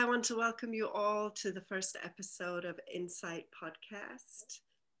want to welcome you all to the first episode of inSIGHT podcast.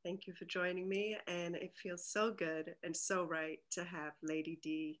 Thank you for joining me, and it feels so good and so right to have Lady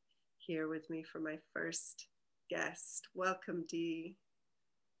D here with me for my first guest. Welcome, D.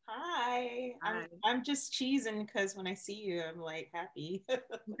 Hi. I'm just cheesing because when I see you, I'm like happy.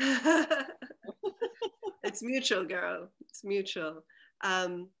 It's mutual, girl. It's mutual.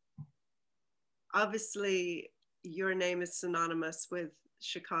 Um, Obviously, your name is synonymous with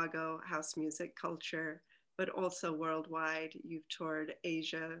Chicago house music culture, but also worldwide. You've toured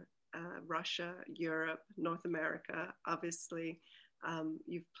Asia, Russia, Europe, North America, obviously.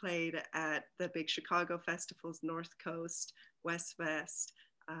 You've played at the big Chicago festivals, North Coast, West Vest,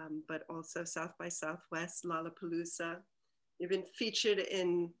 but also South by Southwest, Lollapalooza. You've been featured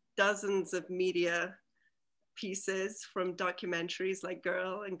in dozens of media pieces, from documentaries like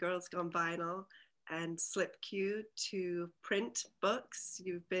Girl and Girls Gone Vinyl and Slip Q to print books.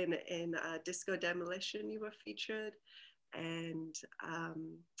 You've been in Disco Demolition, you were featured, and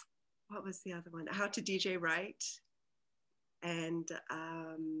what was the other one? How to DJ Right, and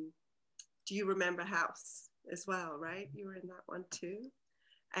Do You Remember House as well, right? You were in that one too.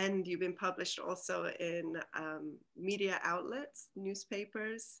 And you've been published also in media outlets,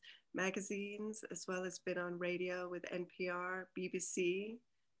 newspapers, magazines, as well as been on radio with NPR, BBC,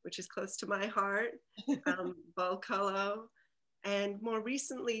 which is close to my heart, Volcolo. And more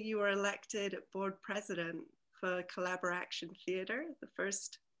recently, you were elected board president for Collaboration Theatre, the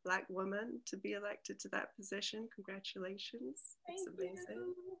first Black woman to be elected to that position. Congratulations. It's amazing.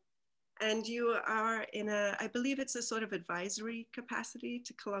 You. And you are in I believe it's a sort of advisory capacity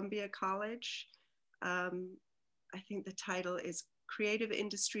to Columbia College. I think the title is Creative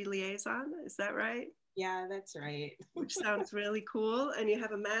Industry Liaison. Is that right? Yeah, that's right. Which sounds really cool. And you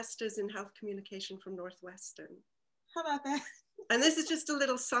have a master's in health communication from Northwestern. How about that? And this is just a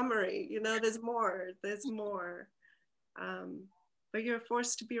little summary. You know, there's more. But you're a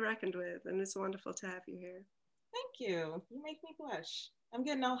force to be reckoned with, and it's wonderful to have you here. Thank you. You make me blush. I'm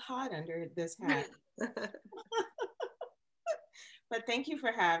getting all hot under this hat. But thank you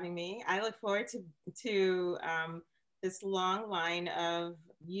for having me. I look forward to this long line of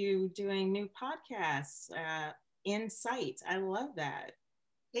you doing new podcasts, inSIGHT. I love that.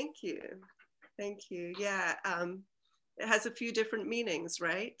 Thank you. Thank you. Yeah, it has a few different meanings,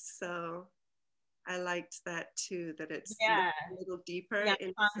 right? So I liked that too, that it's a little deeper. Yeah,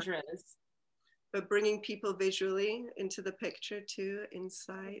 conjuras. But bringing people visually into the picture too,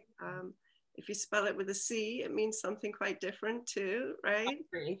 inSIGHT. If you spell it with a C, it means something quite different too, right?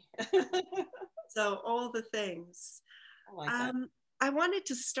 So all the things. I like that. I wanted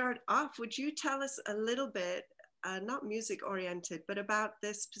to start off, would you tell us a little bit, not music oriented, but about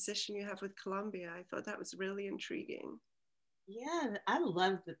this position you have with Columbia? I thought that was really intriguing. Yeah, I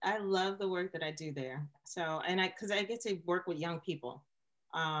love the work that I do there. So, because I get to work with young people.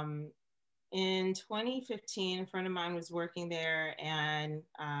 In 2015, a friend of mine was working there and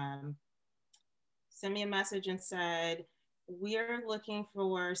sent me a message and said, we're looking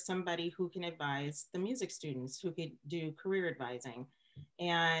for somebody who can advise the music students, who could do career advising.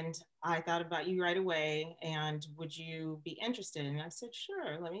 And I thought about you right away, and would you be interested? And I said,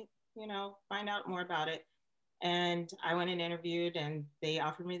 sure, let me, find out more about it. And I went and interviewed, and they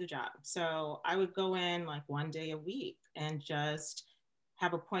offered me the job. So I would go in like one day a week and just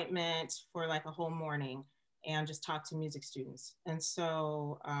have appointments for like a whole morning and just talk to music students. And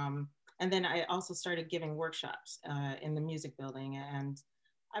so, and then I also started giving workshops in the music building, and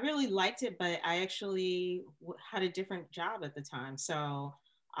I really liked it, but I actually had a different job at the time. So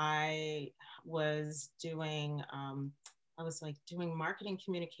I was doing, doing marketing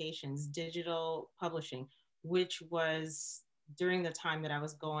communications, digital publishing, which was during the time that I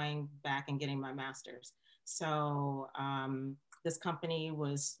was going back and getting my master's. So this company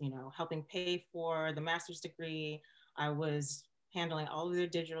was, helping pay for the master's degree. I was handling all of their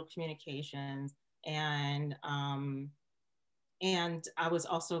digital communications, and I was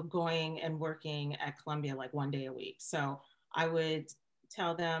also going and working at Columbia like one day a week. So I would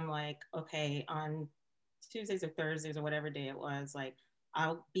tell them like, okay, on Tuesdays or Thursdays or whatever day it was, like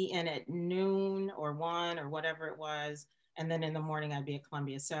I'll be in at noon or 1 or whatever it was. And then in the morning I'd be at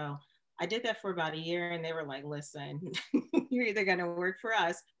Columbia. So I did that for about a year, and they were like, listen, you're either going to work for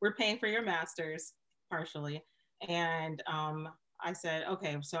us. We're paying for your master's partially. And I said,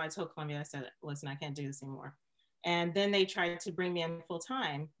 okay. So I told Columbia, I said, listen, I can't do this anymore. And then they tried to bring me in full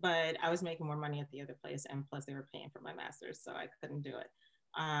time, but I was making more money at the other place. And plus they were paying for my master's, so I couldn't do it.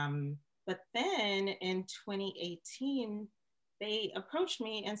 But then in 2018, they approached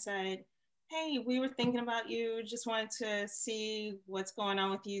me and said, hey, we were thinking about you, just wanted to see what's going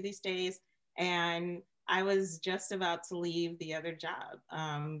on with you these days. And I was just about to leave the other job.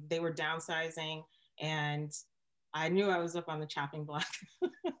 They were downsizing, and I knew I was up on the chopping block.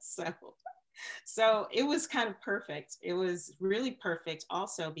 so so it was kind of perfect. It was really perfect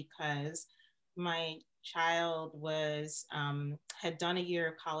also because my child was had done a year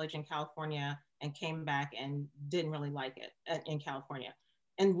of college in California and came back and didn't really like it in California,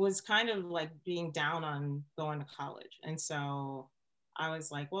 and was kind of like being down on going to college. And so I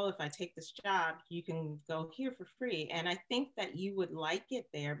was like, well, if I take this job, you can go here for free. And I think that you would like it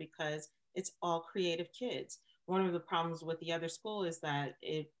there because it's all creative kids. One of the problems with the other school is that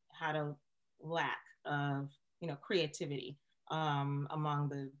it had a lack of, creativity among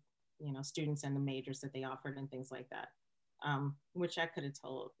the, students and the majors that they offered and things like that, which I could have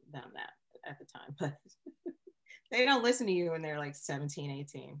told them that at the time, but they don't listen to you when they're like 17,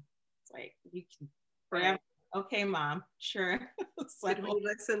 18. It's like, you can, right. Okay, mom, sure. So, did we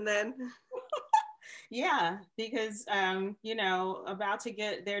listen then? Yeah, because, about to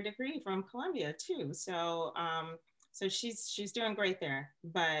get their degree from Columbia too. So, so she's doing great there.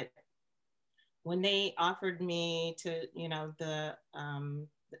 But when they offered me to,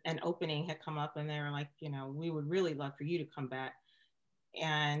 an opening had come up and they were like, we would really love for you to come back.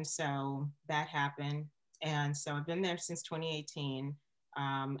 And so that happened. And so I've been there since 2018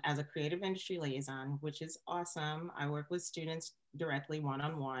 as a creative industry liaison, which is awesome. I work with students directly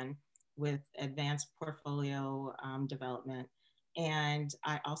one-on-one with advanced portfolio development. And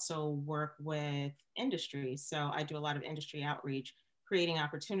I also work with industry. So I do a lot of industry outreach, creating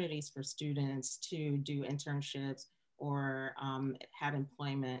opportunities for students to do internships or have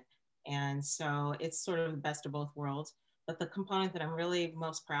employment. And so it's sort of the best of both worlds. But the component that I'm really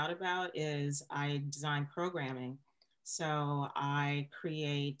most proud about is I design programming. So I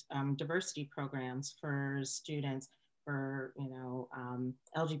create diversity programs for students, for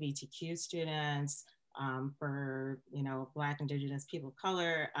LGBTQ students, for Black, Indigenous, people of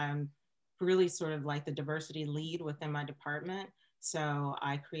color. I'm really sort of like the diversity lead within my department. So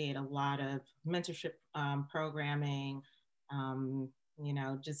I create a lot of mentorship programming,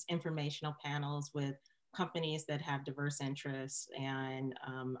 just informational panels with companies that have diverse interests and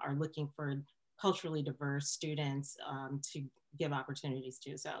are looking for culturally diverse students to give opportunities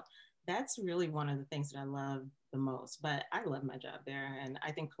to. So that's really one of the things that I love the most. But I love my job there. And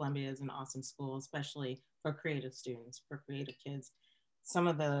I think Columbia is an awesome school, especially for creative students, for creative kids. Some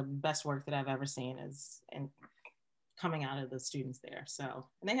of the best work that I've ever seen is coming out of the students there. So,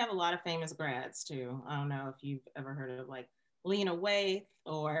 and they have a lot of famous grads too. I don't know if you've ever heard of like Lena Waithe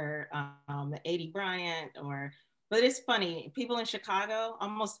or Adie Bryant, but it's funny, people in Chicago,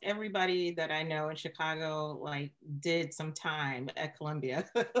 almost everybody that I know in Chicago like did some time at Columbia.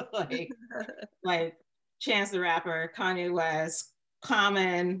 like Chance the Rapper, Kanye West,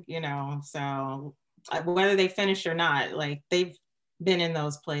 Common, so whether they finish or not, like they've been in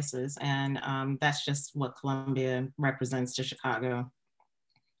those places, and that's just what Columbia represents to Chicago.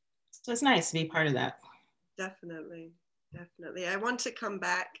 So it's nice to be part of that. Definitely. I want to come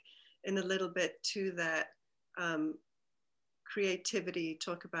back in a little bit to that creativity,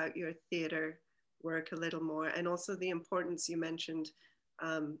 talk about your theater work a little more, and also the importance you mentioned,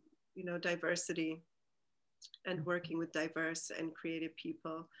 diversity and working with diverse and creative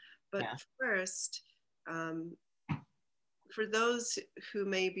people. But yeah. First, for those who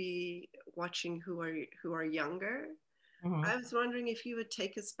may be watching who are younger, mm-hmm. I was wondering if you would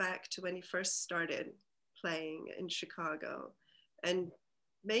take us back to when you first started playing in Chicago and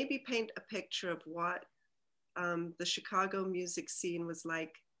maybe paint a picture of what the Chicago music scene was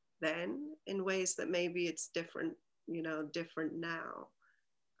like then, in ways that maybe it's different now.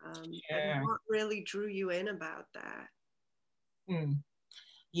 And what really drew you in about that?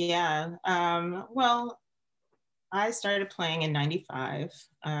 Yeah. Well, I started playing in 95.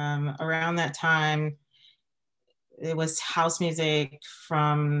 Around that time, it was house music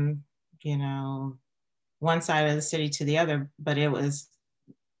from, one side of the city to the other, but it was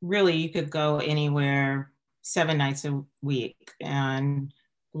really, you could go anywhere 7 nights a week and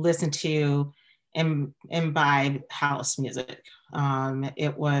listen to and imbibe house music.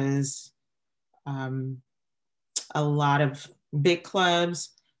 It was a lot of big clubs,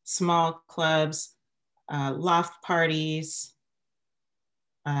 small clubs, loft parties,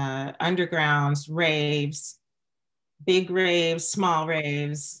 undergrounds, raves, big raves, small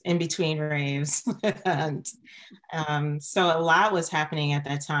raves, in between raves. And so a lot was happening at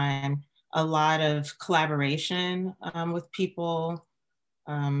that time, a lot of collaboration with people,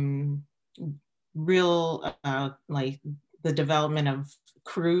 real like the development of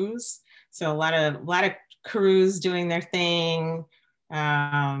crews. So a lot of crews doing their thing.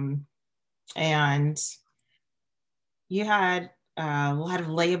 And you had a lot of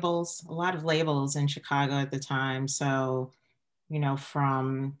labels in Chicago at the time. So, you know,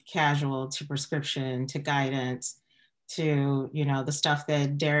 from casual to prescription to guidance to, you know, the stuff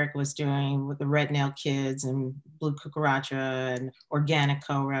that Derek was doing with the Red Nail Kids and Blue Cucaracha and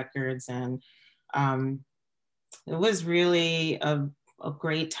Organico Records. And it was really a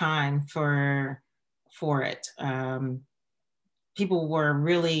great time for it. People were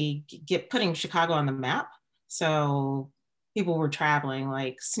really putting Chicago on the map. So people were traveling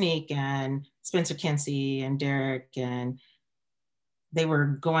like Sneak and Spencer Kinsey and Derek, and they were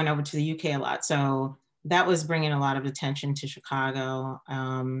going over to the UK a lot. So that was bringing a lot of attention to Chicago.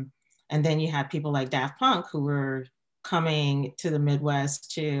 And then you had people like Daft Punk who were coming to the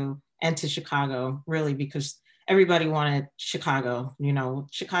Midwest and to Chicago, really, because everybody wanted Chicago, you know,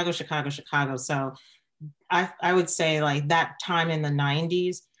 Chicago, Chicago, Chicago. So I would say like that time in the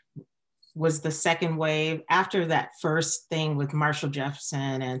 90s was the second wave after that first thing with Marshall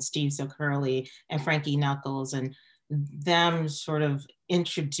Jefferson and Steve So Curly and Frankie Knuckles and them sort of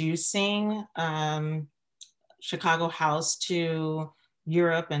introducing Chicago house to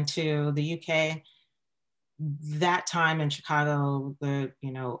Europe and to the UK. That time in Chicago, the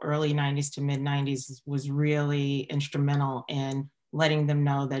early 90s to mid 90s was really instrumental in letting them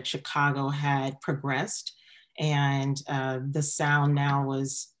know that Chicago had progressed, and the sound now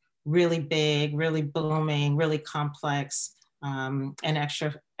was really big, really booming, really complex, and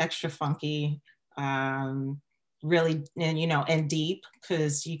extra funky, really, and deep,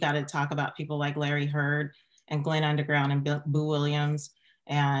 because you got to talk about people like Larry Heard and Glenn Underground and Boo Williams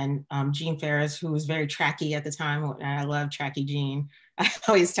and Gene Ferris, who was very tracky at the time. And I love Tracky Gene. I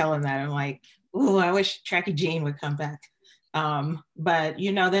always tell him that. I'm like, ooh, I wish Tracky Gene would come back. But,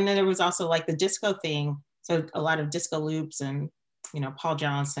 then there was also like the disco thing. So a lot of disco loops and, Paul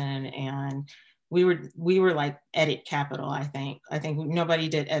Johnson, and we were like edit capital, I think. I think nobody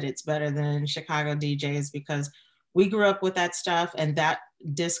did edits better than Chicago DJs, because we grew up with that stuff, and that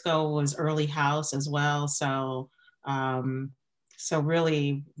disco was early house as well. So, so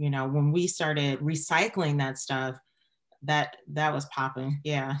really, when we started recycling that stuff, that was popping.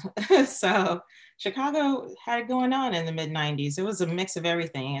 Yeah. So Chicago had it going on in the mid 90s. It was a mix of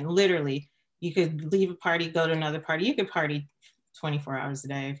everything. And literally you could leave a party, go to another party. You could party 24 hours a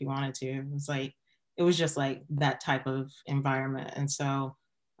day if you wanted to. It was just like that type of environment. And so,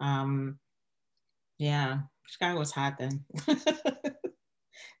 yeah, Chicago was hot then.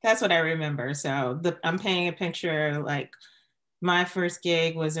 That's what I remember. So I'm painting a picture. Like, my first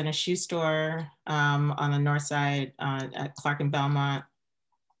gig was in a shoe store on the north side at Clark and Belmont,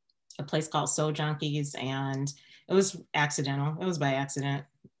 a place called Soul Junkies. And it was accidental. It was by accident.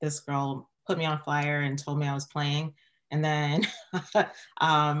 This girl put me on a flyer and told me I was playing. And then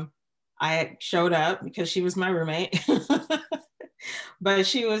I showed up because she was my roommate. But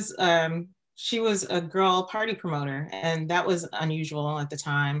she was a girl party promoter, and that was unusual at the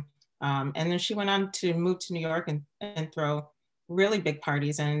time. And then she went on to move to New York and throw really big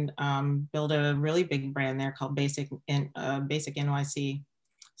parties and build a really big brand there called Basic NYC.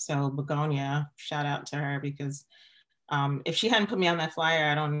 So Begonia, shout out to her, because if she hadn't put me on that flyer,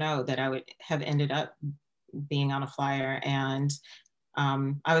 I don't know that I would have ended up being on a flyer. And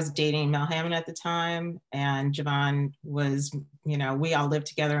I was dating Mel Hammond at the time, and Javon was, we all lived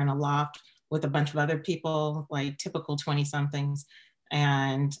together in a loft with a bunch of other people, like typical 20-somethings.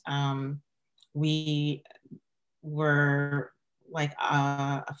 And we were like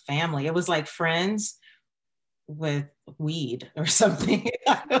a family. It was like Friends with weed or something.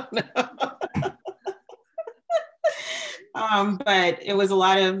 I don't know. But it was a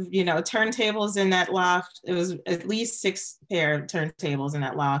lot of, turntables in that loft. It was at least 6 pair of turntables in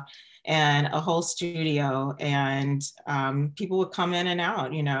that loft and a whole studio. And people would come in and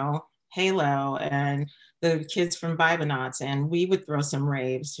out, Halo and the kids from Vibonauts, and we would throw some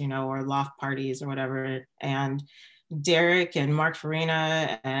raves, or loft parties or whatever. And Derek and Mark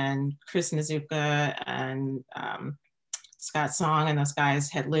Farina and Chris Nizuka and Scott Song and those guys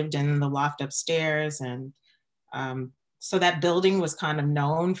had lived in the loft upstairs. And so that building was kind of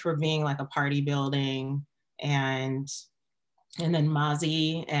known for being like a party building. And then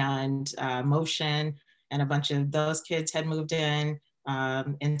Mozzie and Motion and a bunch of those kids had moved in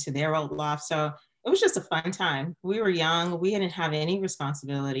into their old loft. So it was just a fun time. We were young. We didn't have any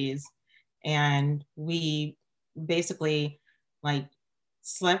responsibilities. And we basically like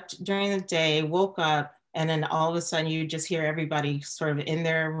slept during the day, woke up, and then all of a sudden you just hear everybody sort of in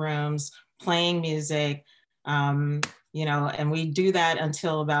their rooms playing music. and we do that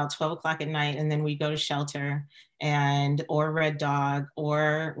until about 12 o'clock at night. And then we go to shelter or Red Dog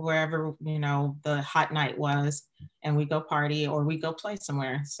or wherever, the hot night was, and we go party or we go play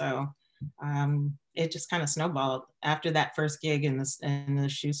somewhere. So it just kind of snowballed. After that first gig in the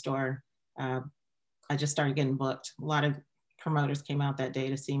shoe store, I just started getting booked. A lot of promoters came out that day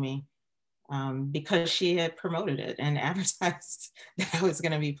to see me because she had promoted it and advertised that I was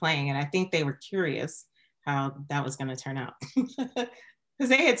going to be playing. And I think they were curious how that was going to turn out. Because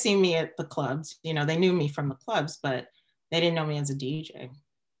they had seen me at the clubs. They knew me from the clubs, but they didn't know me as a DJ.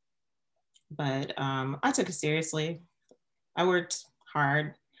 But I took it seriously. I worked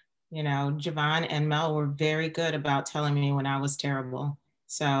hard. Javon and Mel were very good about telling me when I was terrible.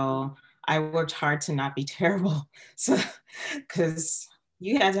 So I worked hard to not be terrible. So, because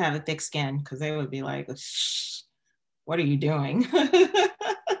you had to have a thick skin, because they would be like, shh, what are you doing?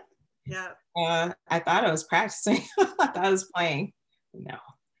 Yeah. I thought I was practicing. I thought I was playing. No,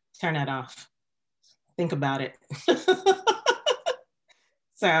 turn that off. Think about it.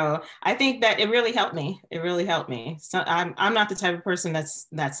 So I think that it really helped me. It really helped me. So I'm not the type of person that's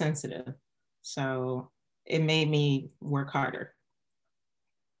that sensitive. So it made me work harder.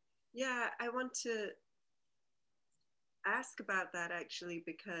 Yeah, I want to ask about that actually,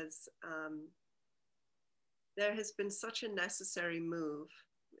 because there has been such a necessary move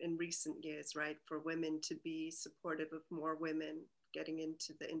in recent years, right, for women to be supportive of more women getting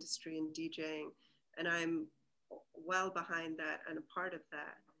into the industry and DJing. And I'm well behind that and a part of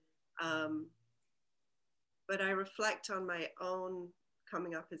that. But I reflect on my own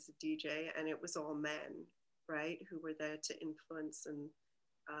coming up as a DJ, and it was all men, right, who were there to influence and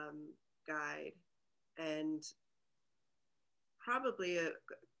guide. And probably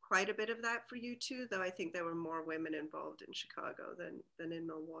quite a bit of that for you too, though I think there were more women involved in Chicago than in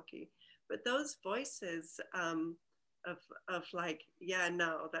Milwaukee. But those voices of like, yeah,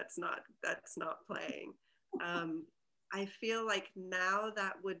 no, that's not playing. I feel like now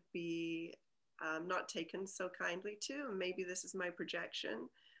that would be not taken so kindly to. Maybe this is my projection,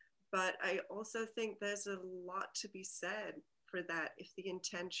 but I also think there's a lot to be said for that if the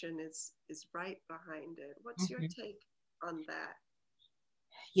intention is right behind it. What's your take on that?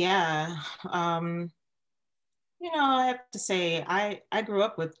 Yeah. I have to say, I grew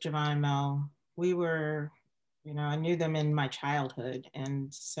up with Javon and Mel. We were, I knew them in my childhood.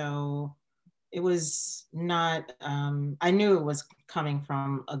 And so it was not, I knew it was coming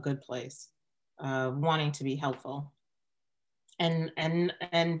from a good place, wanting to be helpful. And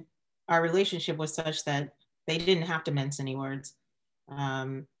our relationship was such that they didn't have to mince any words.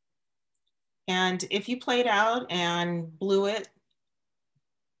 And if you played out and blew it,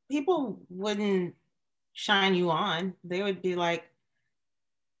 people wouldn't shine you on. They would be like,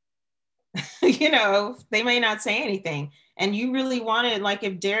 they may not say anything. And you really wanted, like,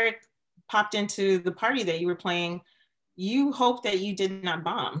 if Derek popped into the party that you were playing, you hope that you did not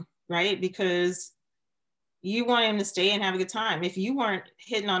bomb, right? Because you want him to stay and have a good time. If you weren't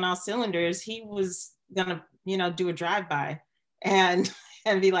hitting on all cylinders, he was gonna, do a drive-by and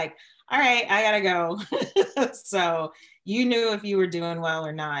be like, all right, I gotta go. So you knew if you were doing well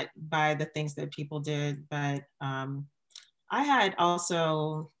or not by the things that people did. But I had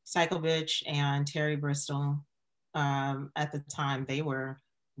also Psycho Bitch and Terry Bristol at the time. They were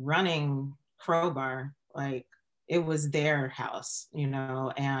running Crowbar, like it was their house,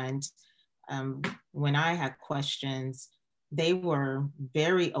 and when I had questions, they were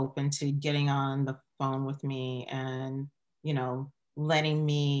very open to getting on the phone with me and, letting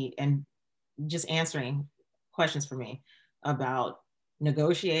me and just answering questions for me about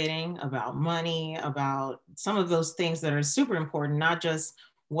negotiating, about money, about some of those things that are super important, not just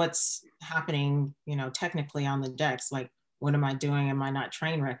what's happening, technically on the decks, like what am I doing? Am I not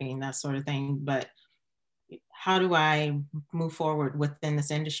train wrecking? That sort of thing. But how do I move forward within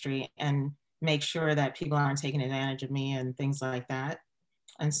this industry and make sure that people aren't taking advantage of me and things like that?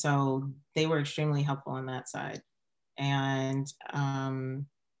 And so they were extremely helpful on that side. And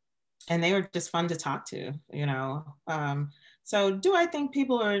they were just fun to talk to, So do I think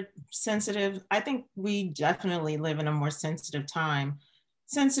people are sensitive? I think we definitely live in a more sensitive time,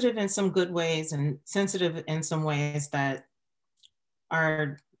 sensitive in some good ways and sensitive in some ways that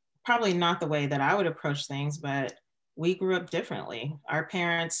are probably not the way that I would approach things, but we grew up differently. Our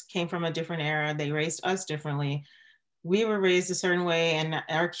parents came from a different era. They raised us differently. We were raised a certain way, and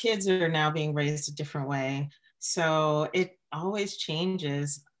our kids are now being raised a different way. So it always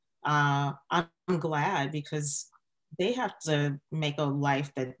changes. I'm glad because they have to make a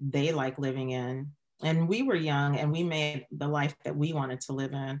life that they like living in. And we were young and we made the life that we wanted to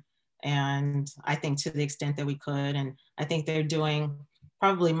live in. And I think to the extent that we could, and I think they're doing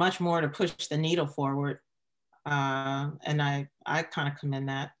probably much more to push the needle forward. And I kind of commend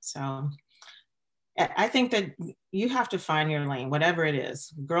that. So I think that you have to find your lane, whatever it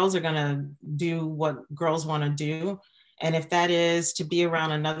is. Girls are going to do what girls want to do. And if that is to be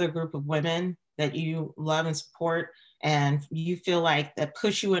around another group of women that you love and support, and you feel like that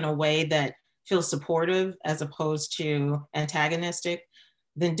push you in a way that feels supportive as opposed to antagonistic,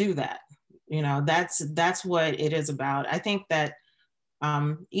 then do that. You know, that's what it is about. I think that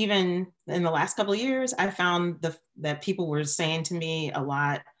even in the last couple of years, I found that people were saying to me a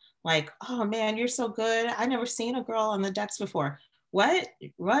lot, like, "Oh man, you're so good. I never seen a girl on the decks before." What?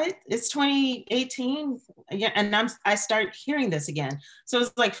 It's 2018, yeah, and I start hearing this again. So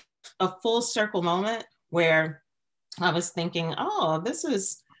it's like a full circle moment where I was thinking, "Oh, this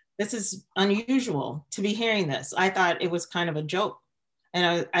is unusual to be hearing this." I thought it was kind of a joke,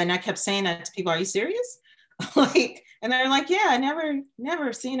 and I kept saying that to people. Are you serious? Like, and they're like, "Yeah, I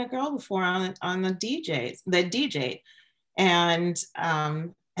never seen a girl before on the DJ,"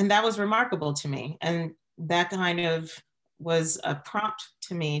 and that was remarkable to me, and that kind of was a prompt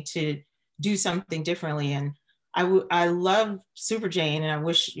to me to do something differently. And I love Super Jane, and I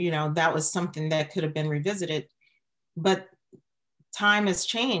wish, you know, that was something that could have been revisited, but time has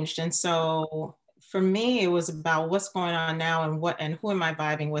changed. And so for me, it was about what's going on now, and who am I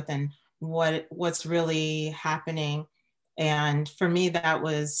vibing with, and what's really happening. And for me, that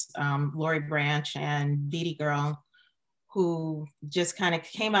was Lori Branch and Beatty Girl, who just kind of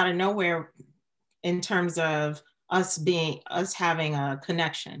came out of nowhere in terms of us having a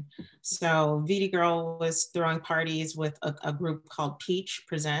connection. So Beatty Girl was throwing parties with a group called Peach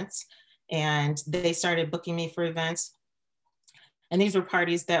Presents, and they started booking me for events. And these were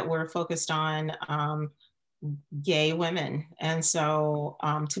parties that were focused on gay women. And so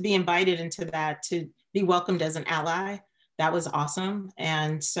to be invited into that, to be welcomed as an ally, that was awesome.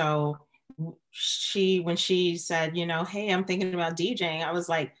 And so when she said, you know, "Hey, I'm thinking about DJing," I was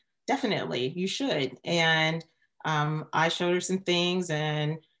like, "Definitely, you should." And I showed her some things,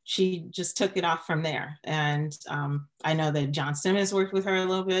 and she just took it off from there. And I know that John Simmons worked with her a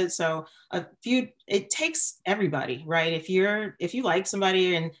little bit. So it takes everybody, right? If you like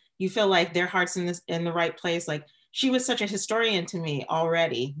somebody and you feel like their heart's in the right place, like, she was such a historian to me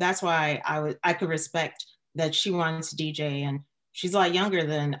already. That's why I could respect that she wanted to DJ. And she's a lot younger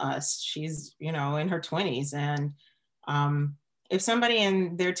than us. She's, you know, in her 20s. And if somebody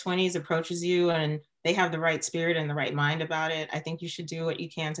in their 20s approaches you and they have the right spirit and the right mind about it, I think you should do what you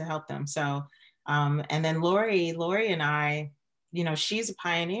can to help them. So, and then Lori and I, you know, she's a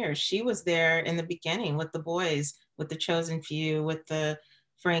pioneer. She was there in the beginning with the boys, with the Chosen Few, with the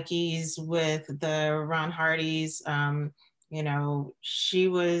Frankies, with the Ron Hardys. You know, she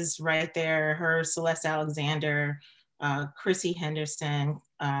was right there. Her, Celeste Alexander, Chrissy Henderson.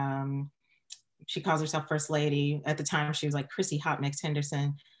 She calls herself First Lady. At the time, she was like Chrissy Hot Mix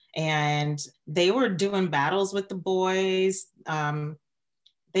Henderson. And they were doing battles with the boys.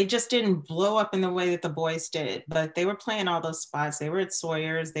 They just didn't blow up in the way that the boys did, but they were playing all those spots. They were at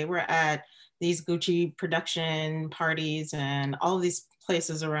Sawyer's, they were at these Gucci production parties, and all of these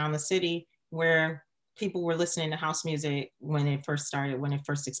places around the city where people were listening to house music when it first started, when it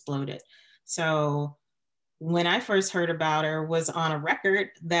first exploded. So when I first heard about her was on a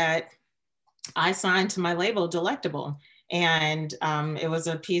record that I signed to my label, Delectable. And it was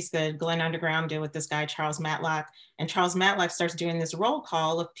a piece that Glenn Underground did with this guy, Charles Matlock. And Charles Matlock starts doing this roll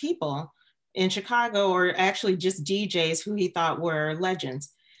call of people in Chicago, or actually just DJs who he thought were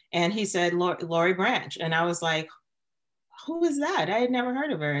legends. And he said, Lori Branch. And I was like, who is that? I had never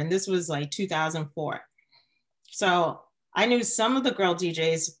heard of her. And this was like 2004. So I knew some of the girl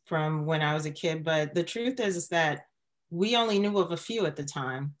DJs from when I was a kid, but the truth is that we only knew of a few at the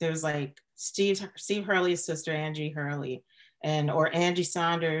time. There was like Steve Hurley's sister, Angie Hurley, or Angie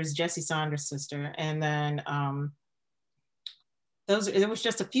Saunders, Jesse Saunders' sister. And then it was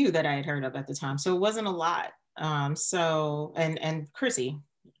just a few that I had heard of at the time. So it wasn't a lot. And Chrissy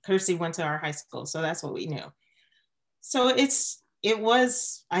went to our high school. So that's what we knew. So it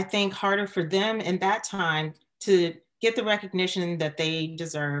was, I think, harder for them in that time to get the recognition that they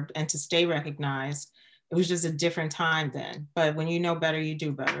deserved and to stay recognized. It was just a different time then. But when you know better, you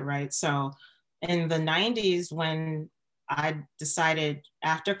do better, right? So in the 90s, when I decided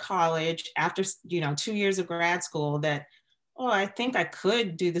after college, after 2 years of grad school, that, oh, I think I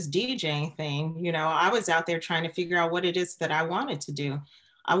could do this DJing thing. I was out there trying to figure out what it is that I wanted to do.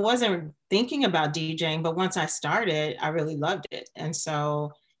 I wasn't thinking about DJing, but once I started, I really loved it. And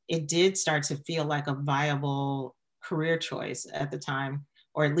so it did start to feel like a viable career choice at the time.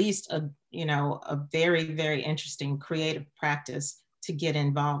 or at least a, you know, a very, very interesting creative practice to get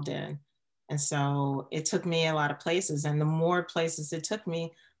involved in. And so it took me a lot of places, and the more places it took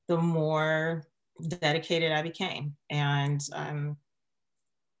me, the more dedicated I became. And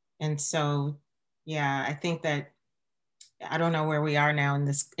so, yeah, I think that, I don't know where we are now in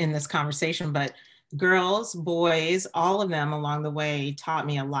this conversation, but girls, boys, all of them along the way taught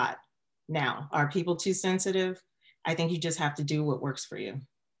me a lot. Now, are people too sensitive? I think you just have to do what works for you.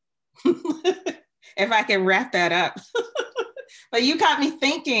 If I can wrap that up. But you got me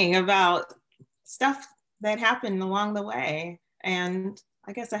thinking about stuff that happened along the way. And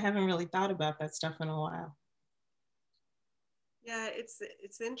I guess I haven't really thought about that stuff in a while. Yeah,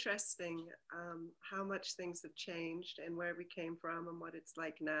 it's interesting how much things have changed and where we came from and what it's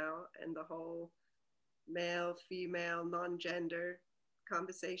like now, and the whole male, female, non-gender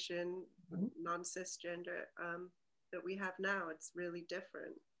conversation, Mm-hmm. non-cisgender that we have now. It's really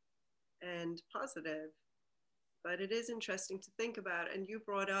different and positive, but it is interesting to think about. And you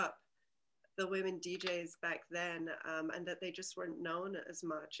brought up the women DJs back then, and that they just weren't known as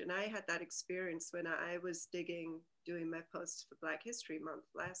much. And I had that experience when I was doing my post for Black History Month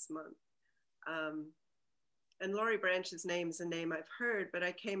last month. Um, and Laurie Branch's name is a name I've heard, but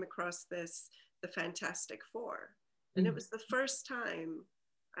I came across the Fantastic Four. And it was the first time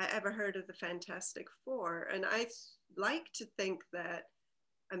I ever heard of the Fantastic Four. And I like to think that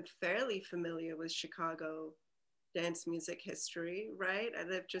I'm fairly familiar with Chicago dance music history, right? I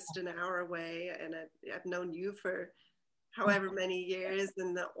live just an hour away, and I've known you for however many years,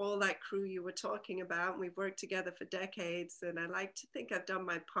 and all that crew you were talking about, and we've worked together for decades, and I like to think I've done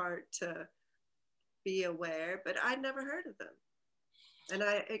my part to be aware, but I'd never heard of them. And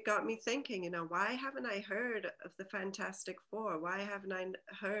it got me thinking, why haven't I heard of the Fantastic Four? Why haven't I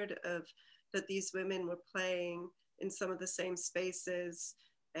heard of that these women were playing in some of the same spaces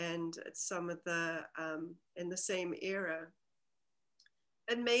and some of the in the same era?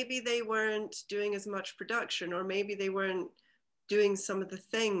 And maybe they weren't doing as much production, or maybe they weren't doing some of the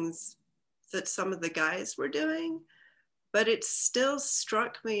things that some of the guys were doing, but it still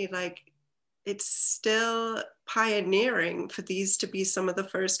struck me like it's still pioneering for these to be some of the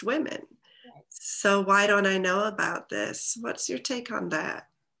first women. So why don't I know about this? What's your take on that?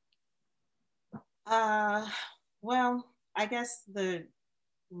 Well, I guess the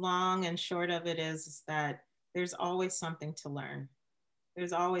long and short of it is that there's always something to learn.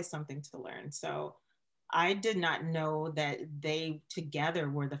 There's always something to learn. So I did not know that they together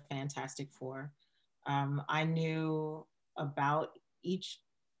were the Fantastic Four. I knew about each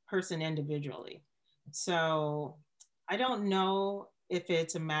person individually. So I don't know if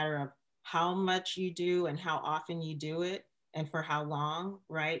it's a matter of how much you do and how often you do it and for how long,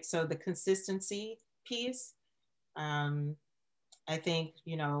 right? So the consistency piece, I think,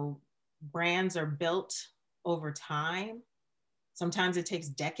 brands are built over time. Sometimes it takes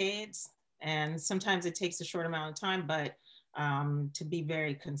decades, and sometimes it takes a short amount of time, but to be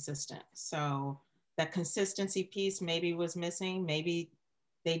very consistent. So that consistency piece maybe was missing. Maybe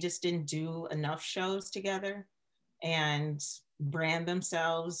they just didn't do enough shows together and brand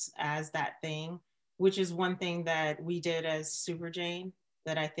themselves as that thing, which is one thing that we did as Super Jane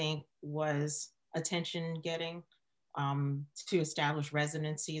that I think was attention getting, to establish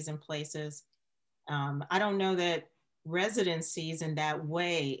residencies in places. I don't know that residencies in that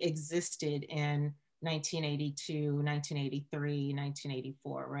way existed in 1982, 1983,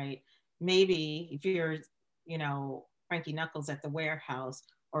 1984, right? Maybe if you're, Frankie Knuckles at the Warehouse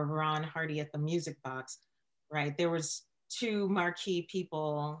or Ron Hardy at the Music Box, right? There was two marquee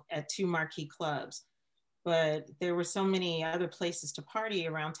people at two marquee clubs, but there were so many other places to party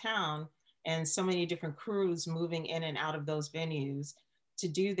around town and so many different crews moving in and out of those venues to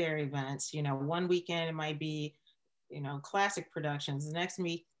do their events. One weekend it might be, classic productions. The next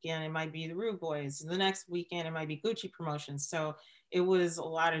weekend it might be the Rude Boys. The next weekend it might be Gucci Promotions. So it was a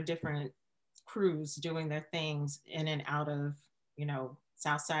lot of different crews doing their things in and out of,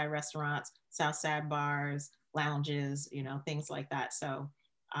 Southside restaurants, Southside bars, lounges, things like that. So,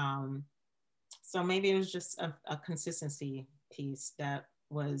 so maybe it was just a consistency piece that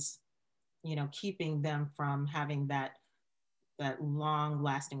was, keeping them from having that long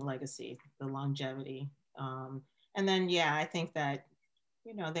lasting legacy, the longevity. And then, yeah, I think that,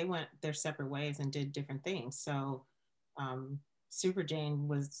 they went their separate ways and did different things. So Super Jane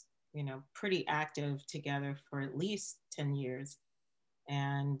was, pretty active together for at least 10 years.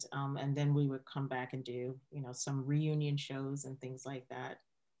 And then we would come back and do, some reunion shows and things like that,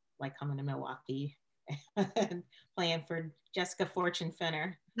 like coming to Milwaukee and playing for Jessica Fortune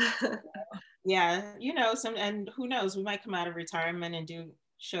Fenner. Yeah, you know, some, and who knows, we might come out of retirement and do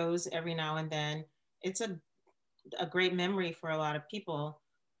shows every now and then. It's a great memory for a lot of people.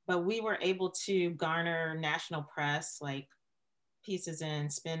 But we were able to garner national press, like pieces in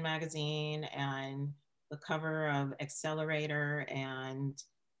Spin magazine and the cover of Accelerator, and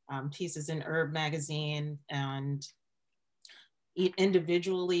pieces in Herb magazine. And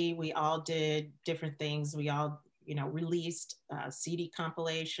individually, we all did different things. We all, you know, released CD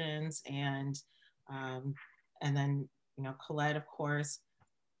compilations, um, and then, you know, Colette, of course,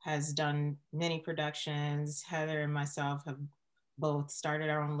 has done many productions. Heather and myself have both started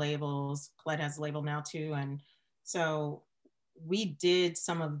our own labels. Colette has a label now too. And so we did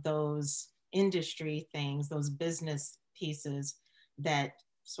some of those industry things, those business pieces that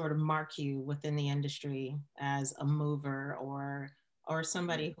sort of mark you within the industry as a mover, or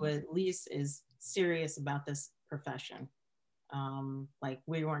somebody who at least is serious about this profession. Like,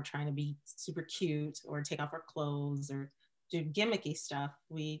 we weren't trying to be super cute or take off our clothes or do gimmicky stuff.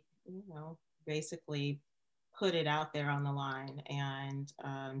 We, you know, basically put it out there on the line, and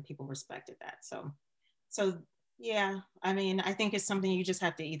people respected that. So yeah, I mean, I think it's something you just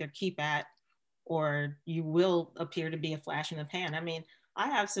have to either keep at, or you will appear to be a flash in the pan. I mean, I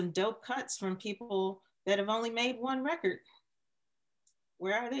have some dope cuts from people that have only made one record.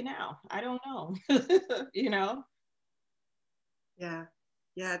 Where are they now? I don't know. You know? Yeah.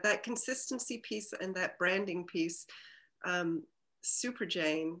 Yeah. That consistency piece and that branding piece. Super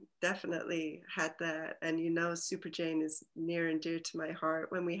Jane definitely had that. And you know, Super Jane is near and dear to my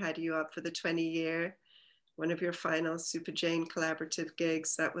heart. When we had you up for the 20-year, one of your final Super Jane collaborative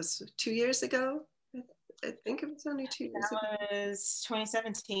gigs, that was 2 years ago. I think it was only 2 years ago. That was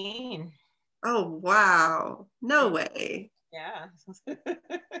 2017. Oh, wow. No way. Yeah.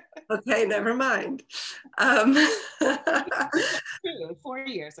 Okay, never mind. Um, 4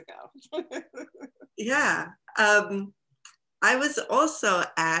 years ago. yeah. I was also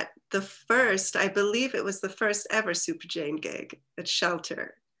at the first, I believe it was the first ever Super Jane gig at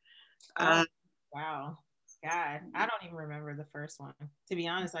Shelter. Oh, wow. God, I don't even remember the first one. To be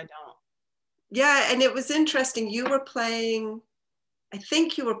honest, I don't. Yeah, and it was interesting. You were playing, I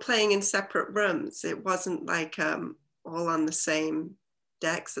think you were playing in separate rooms. It wasn't like all on the same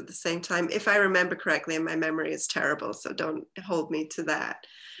decks at the same time, if I remember correctly, and my memory is terrible, so don't hold me to that.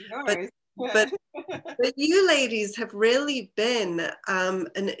 But Yours. but but you ladies have really been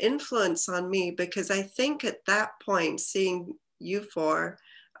an influence on me, because I think at that point, seeing you four,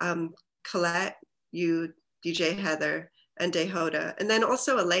 Colette, you, DJ Heather, and Dehoda, and then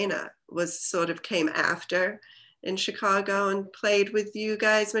also Elena was sort of came after in Chicago and played with you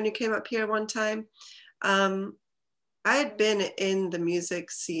guys when you came up here one time. I had been in the music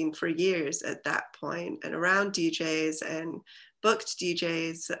scene for years at that point, and around DJs and booked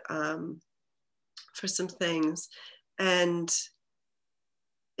DJs for some things. And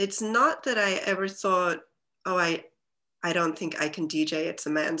it's not that I ever thought, oh, I don't think I can DJ, it's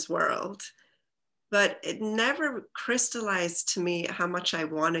a man's world. But it never crystallized to me how much I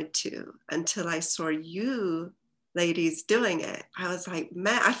wanted to until I saw you ladies doing it. I was like,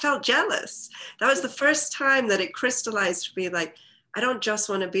 man, I felt jealous. That was the first time that it crystallized to me, like, I don't just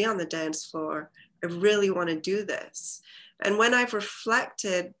want to be on the dance floor. I really want to do this. And when I've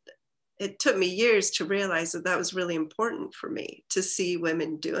reflected, it took me years to realize that that was really important for me, to see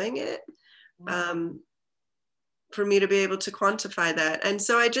women doing it. For me to be able to quantify that. And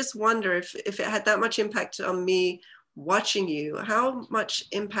so I just wonder if it had that much impact on me watching you, how much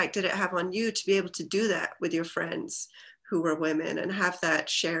impact did it have on you to be able to do that with your friends who were women and have that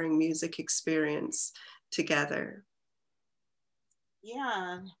sharing music experience together?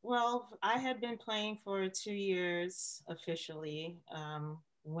 Yeah, well, I had been playing for 2 years officially,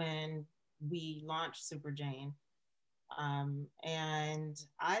 when we launched Super Jane. And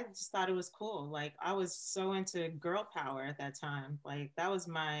I just thought it was cool. Like, I was so into girl power at that time. Like,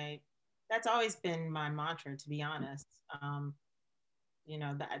 that's always been my mantra, to be honest. You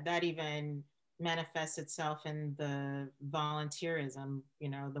know, that even manifests itself in the volunteerism, you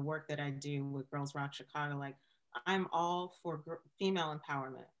know, the work that I do with Girls Rock Chicago. Like, I'm all for female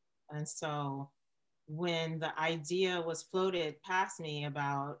empowerment. And so when the idea was floated past me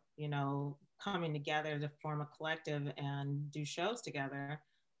about, you know, coming together to form a collective and do shows together,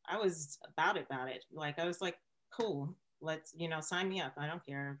 I was about it. Like, I was like, cool, let's, you know, sign me up. I don't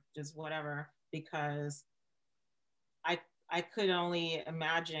care, just whatever, because I I could only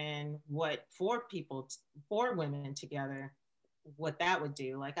imagine what four women together, what that would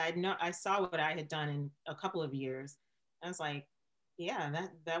do. Like, I saw what I had done in a couple of years. I was like, yeah,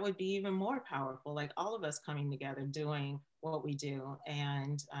 that would be even more powerful. Like, all of us coming together doing what we do,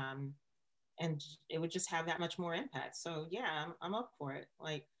 and it would just have that much more impact. So yeah, I'm up for it.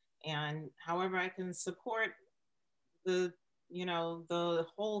 Like, and however I can support the, you know, the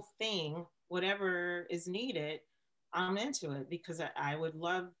whole thing, whatever is needed, I'm into it, because I would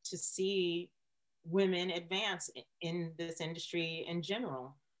love to see women advance in this industry in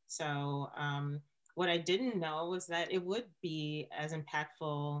general. So what I didn't know was that it would be as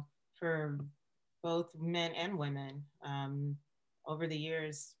impactful for both men and women. Over the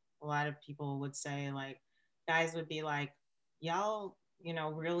years, a lot of people would say, like, guys would be like, y'all, you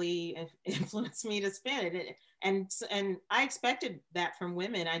know, really influenced me to spin it. And I expected that from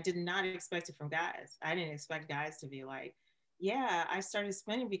women. I did not expect it from guys. I didn't expect guys to be like, yeah, I started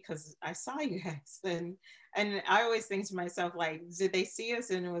spinning because I saw you guys. And I always think to myself, like, did they see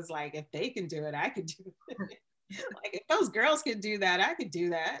us and it was like, if they can do it, I could do it. Like, if those girls could do that, I could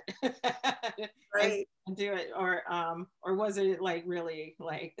do that. Right. And do it. Or was it like really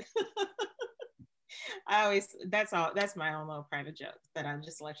like I always, that's my own little private joke that I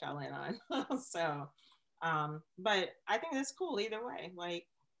just let y'all in on. So but I think that's cool either way. Like,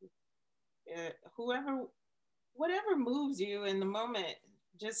 whoever, whatever moves you in the moment,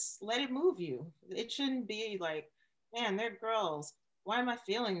 just let it move you. It shouldn't be like, man, they're girls, why am I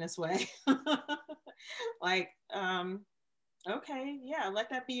feeling this way? Like, okay, yeah, let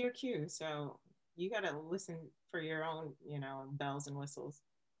that be your cue. So you got to listen for your own, you know, bells and whistles.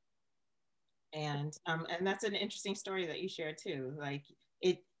 And that's an interesting story that you shared too. Like,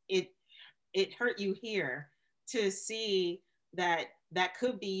 it it it hurt you here to see that that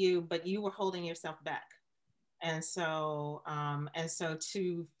could be you, but you were holding yourself back. And so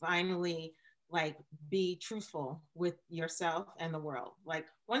to finally, like, be truthful with yourself and the world. Like,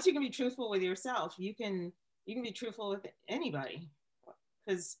 once you can be truthful with yourself, you can be truthful with anybody,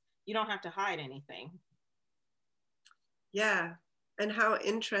 because you don't have to hide anything. Yeah. And how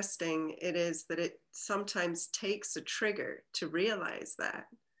interesting it is that it sometimes takes a trigger to realize that.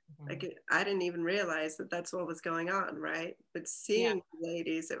 Mm-hmm. Like, I didn't even realize that that's what was going on, right? But Yeah. seeing the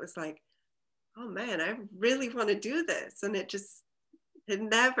ladies, it was like, oh man, I really want to do this. And it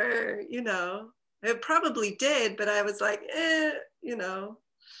never, it probably did, but I was like, Yeah.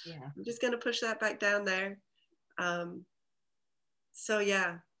 I'm just going to push that back down there. Um, so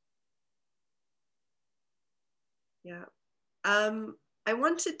yeah, yeah. I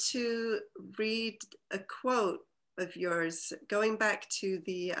wanted to read a quote of yours going back to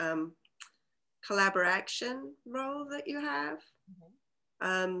the collaboration role that you have,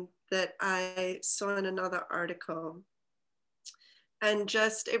 that I saw in another article. And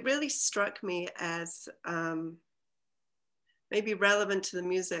just, it really struck me as maybe relevant to the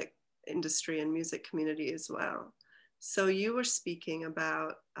music industry and music community as well. So you were speaking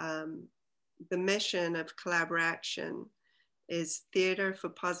about the mission of collaboration is theater for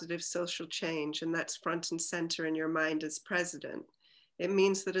positive social change, and that's front and center in your mind as president. It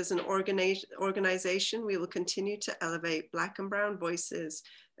means that as an organization, we will continue to elevate Black and Brown voices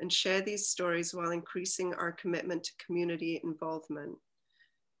and share these stories while increasing our commitment to community involvement.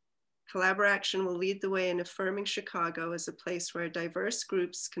 Collaboration will lead the way in affirming Chicago as a place where diverse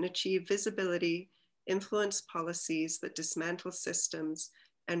groups can achieve visibility, influence policies that dismantle systems,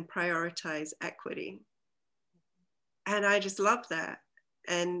 and prioritize equity. And I just love that.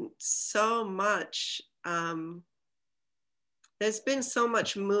 And so much, there's been so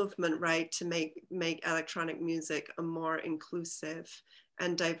much movement, right, to make electronic music a more inclusive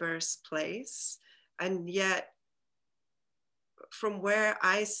and diverse place. And yet, from where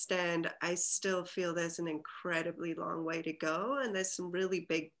I stand, I still feel there's an incredibly long way to go. And there's some really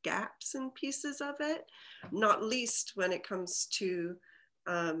big gaps in pieces of it, not least when it comes to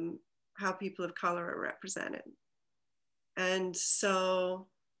how people of color are represented. And so,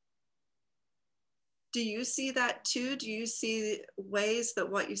 do you see that too? Do you see ways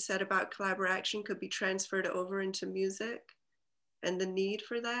that what you said about collaboration could be transferred over into music and the need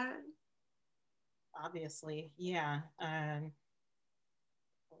for that? Obviously, yeah.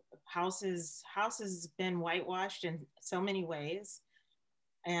 House has been whitewashed in so many ways,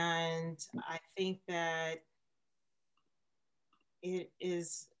 and I think that it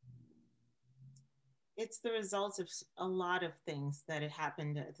is it's the results of a lot of things that had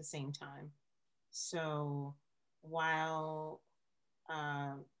happened at the same time. So while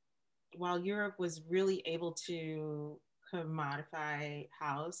uh, while Europe was really able to commodify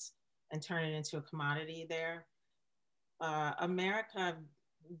house and turn it into a commodity there, America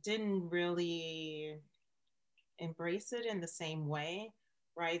didn't really embrace it in the same way,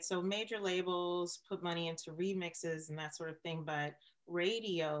 right? So major labels put money into remixes and that sort of thing, but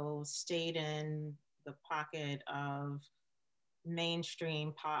radio stayed in the pocket of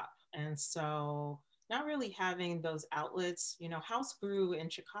mainstream pop. And so not really having those outlets, you know, house grew in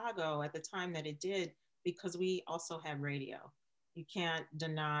Chicago at the time that it did because we also had radio. You can't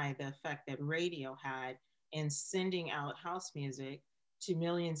deny the effect that radio had in sending out house music to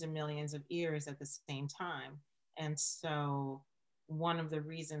millions and millions of ears at the same time. And so one of the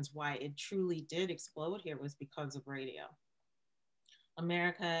reasons why it truly did explode here was because of radio.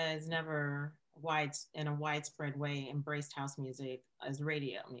 America has never in a widespread way embraced house music as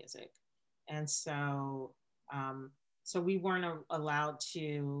radio music, and so we weren't allowed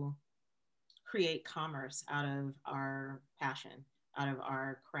to create commerce out of our passion, out of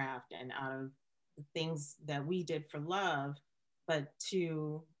our craft, and out of the things that we did for love, but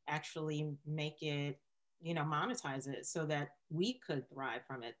to actually make it, you know, monetize it so that we could thrive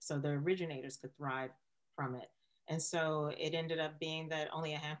from it, so the originators could thrive from it. And so it ended up being that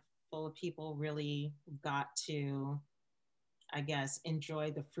only a handful of people really got to, I guess,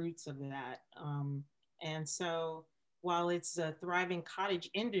 enjoy the fruits of that. And so while it's a thriving cottage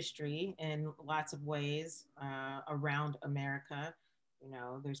industry in lots of ways around America, you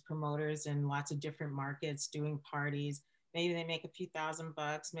know, there's promoters in lots of different markets doing parties. Maybe they make a few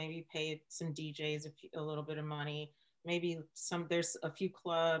 $1,000, maybe pay some DJs a little bit of money. Maybe there's a few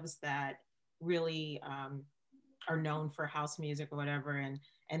clubs that really are known for house music or whatever,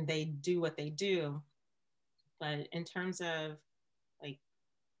 and they do what they do. But in terms of like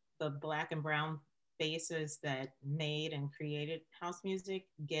the Black and brown faces that made and created house music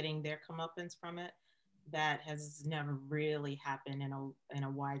getting their comeuppance from it, that has never really happened in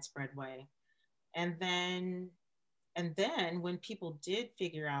a widespread way. And then when people did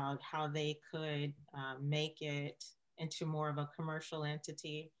figure out how they could make it into more of a commercial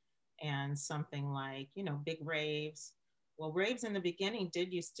entity and something like, you know, big raves. Well, raves in the beginning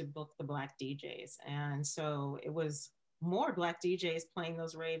did used to book the Black DJs. And so it was more Black DJs playing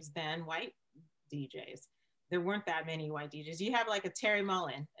those raves than white DJs. There weren't that many white DJs. You have like a Terry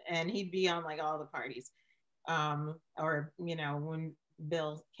Mullen, and he'd be on like all the parties. Or, you know, when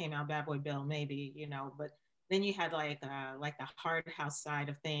Bill came out, Bad Boy Bill, maybe, you know, but then you had like the hard house side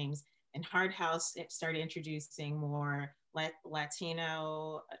of things, and hard house started introducing more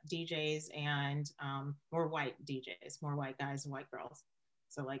Latino DJs and more white DJs, more white guys and white girls.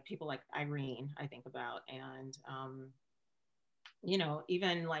 So like people like Irene, I think about, and you know,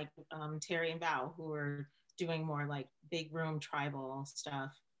 even like Terry and Val, who were doing more like big room tribal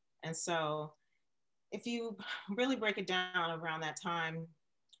stuff. And so if you really break it down around that time,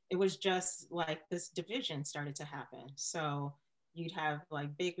 it was just like this division started to happen. So you'd have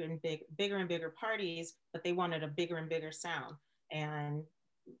like bigger and bigger parties, but they wanted a bigger and bigger sound. And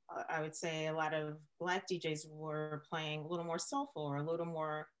I would say a lot of Black DJs were playing a little more soulful or a little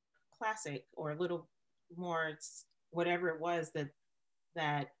more classic or a little more whatever it was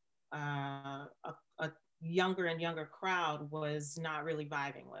that a younger and younger crowd was not really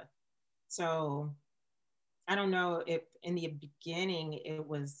vibing with. So I don't know if in the beginning it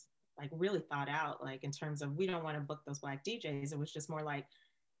was like really thought out, like in terms of we don't want to book those Black DJs. It was just more like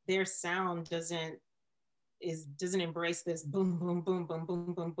their sound doesn't embrace this boom, boom, boom, boom,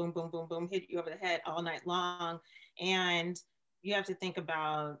 boom, boom, boom, boom, boom, boom, hit you over the head all night long. And you have to think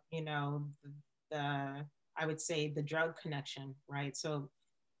about, you know, I would say the drug connection, right? So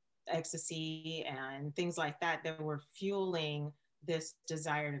ecstasy and things like that were fueling this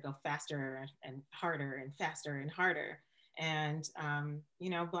desire to go faster and harder and faster and harder. And you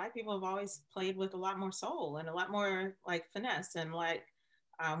know, Black people have always played with a lot more soul and a lot more like finesse, and like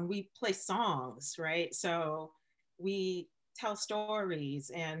we play songs, right? So we tell stories,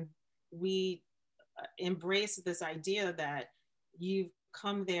 and we embrace this idea that you've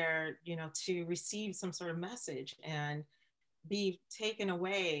come there, you know, to receive some sort of message and be taken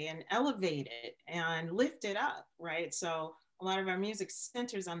away and elevated and lifted up, right? So a lot of our music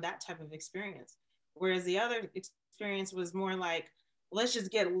centers on that type of experience. Whereas the other experience was more like, let's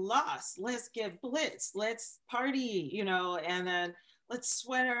just get lost, let's get blitz, let's party, you know, and then let's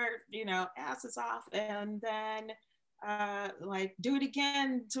sweat our, you know, asses off, and then like do it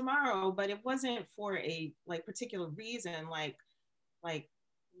again tomorrow. But it wasn't for a like particular reason, like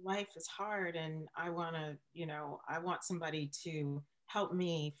life is hard and I want to, you know, I want somebody to help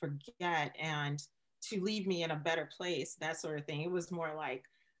me forget and to leave me in a better place, that sort of thing. It was more like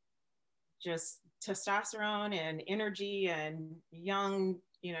just testosterone and energy and young,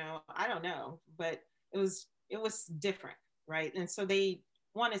 you know, I don't know, but it was different, right? And so they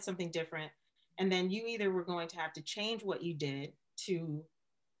wanted something different. And then you either were going to have to change what you did to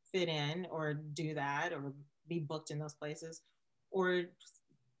fit in or do that or be booked in those places, or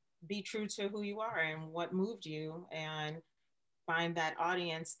be true to who you are and what moved you. And find that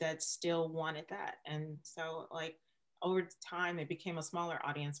audience that still wanted that. And so like over time, it became a smaller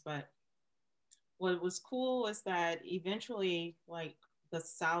audience. But what was cool was that eventually, like the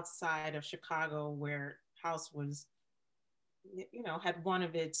south side of Chicago, where house was, had one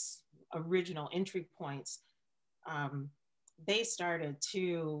of its original entry points, um, they started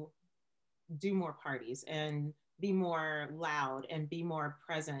to do more parties and be more loud and be more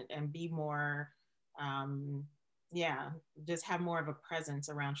present and be more, um, yeah, just have more of a presence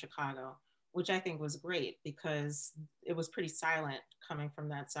around Chicago, which I think was great because it was pretty silent coming from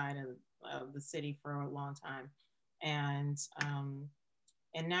that side of the city for a long time. And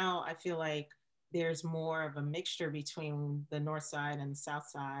and now I feel like there's more of a mixture between the north side and the south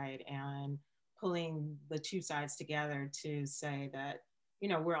side, and pulling the two sides together to say that,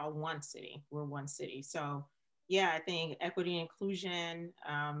 we're all one city, we're one city. So yeah, I think equity and inclusion,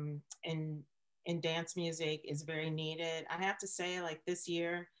 in dance music is very needed. I have to say, like this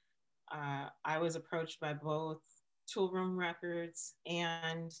year, I was approached by both Tool Room Records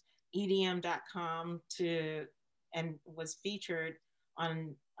and EDM.com and was featured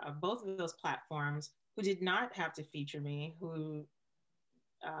on both of those platforms, who did not have to feature me, who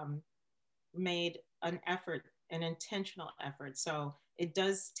um, made an effort, an intentional effort. So it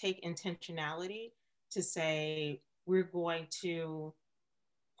does take intentionality to say we're going to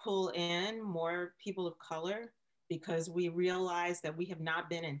pull in more people of color, because we realize that we have not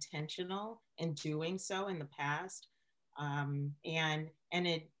been intentional in doing so in the past. And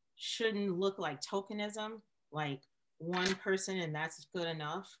it shouldn't look like tokenism, like one person and that's good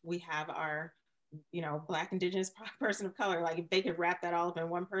enough. We have our, Black, Indigenous person of color. Like if they could wrap that all up in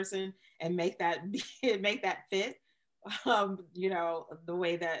one person and make that make that fit, the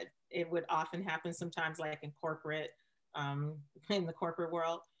way that it would often happen sometimes, like in corporate, in the corporate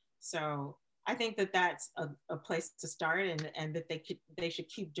world. So I think that that's a place to start, and that they should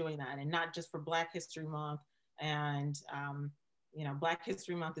keep doing that, and not just for Black History Month. And Black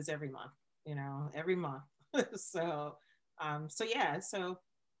History Month is every month, every month. so so yeah, so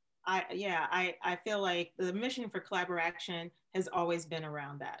I feel like the mission for Collaboration has always been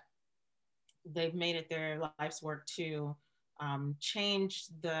around that. They've made it their life's work to change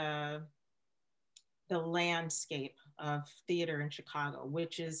the landscape of theater in Chicago,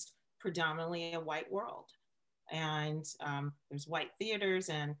 which is predominantly a white world. And there's white theaters,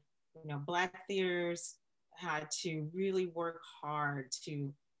 and Black theaters had to really work hard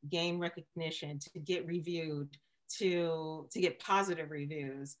to gain recognition, to get reviewed, to get positive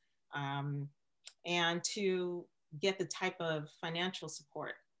reviews, and to get the type of financial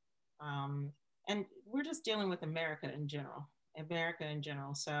support. Um, and we're just dealing with America in general.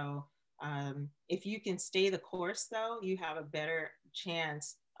 So if you can stay the course, though, you have a better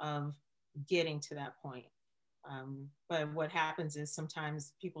chance of getting to that point. But what happens is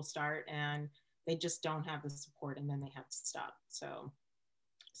sometimes people start and they just don't have the support, and then they have to stop. So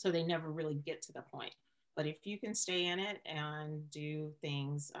they never really get to the point. But if you can stay in it and do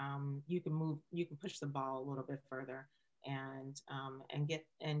things, you can push the ball a little bit further, and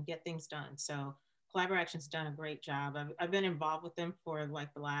get things done. So Collaboration's done a great job. I've been involved with them for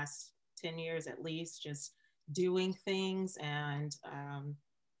like the last 10 years at least, just doing things. And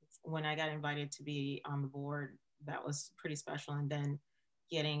when I got invited to be on the board, that was pretty special. And then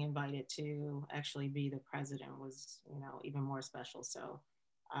getting invited to actually be the president was, even more special. So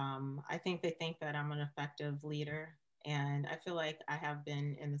I think they think that I'm an effective leader, and I feel like I have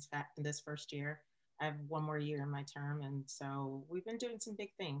been in this first year. I have one more year in my term, and so we've been doing some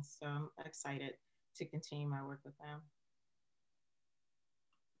big things. So I'm excited to continue my work with them.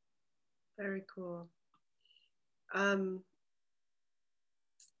 Very cool.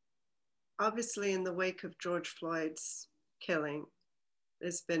 Obviously, in the wake of George Floyd's killing,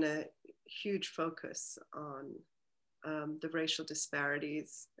 there's been a huge focus on the racial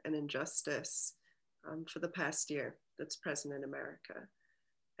disparities and injustice for the past year that's present in America.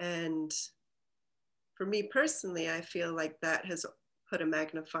 And for me personally, I feel like that has put a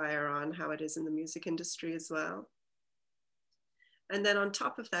magnifier on how it is in the music industry as well. And then on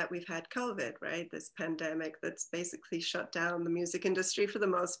top of that, we've had COVID, right? This pandemic that's basically shut down the music industry for the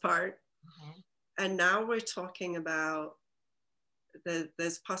most part. Mm-hmm. And now we're talking about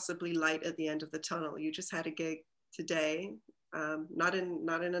there's possibly light at the end of the tunnel. You just had a gig today, not in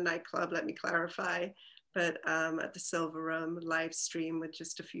a nightclub, let me clarify, but at the Silver Room, live stream with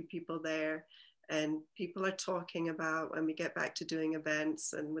just a few people there. And people are talking about when we get back to doing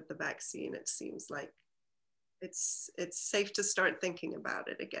events, and with the vaccine, it seems like it's safe to start thinking about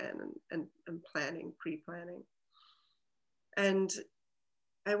it again, and planning, pre-planning. And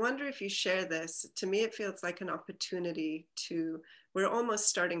I wonder if you share this. To me, it feels like an opportunity to, we're almost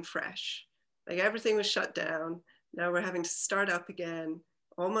starting fresh. Like everything was shut down. Now we're having to start up again,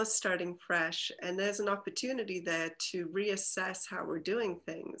 almost starting fresh. And there's an opportunity there to reassess how we're doing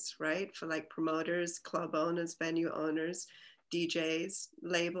things, right? For like promoters, club owners, venue owners, DJs,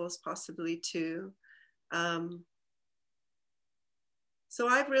 labels, possibly too. Um, so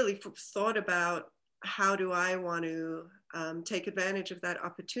I've really thought about how do I want to take advantage of that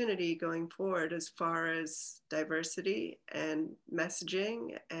opportunity going forward as far as diversity and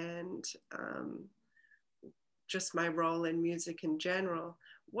messaging and just my role in music in general.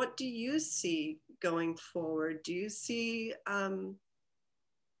 What do you see going forward? Do you see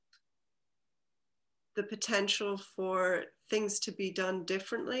the potential for things to be done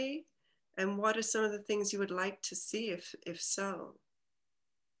differently? And what are some of the things you would like to see if so?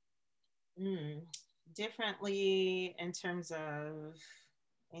 Differently in terms of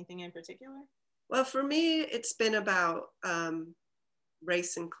anything in particular? Well, for me, it's been about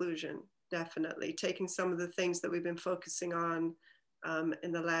race inclusion, definitely. Taking some of the things that we've been focusing on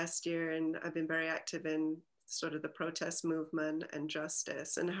in the last year, and I've been very active in sort of the protest movement and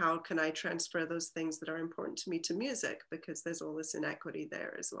justice, and how can I transfer those things that are important to me to music, because there's all this inequity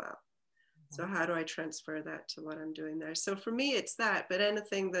there as well. So how do I transfer that to what I'm doing there? So for me, it's that, but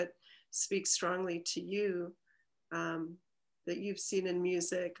anything that speaks strongly to you, that you've seen in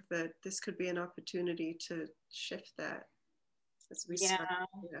music, that this could be an opportunity to shift that as we Yeah, start.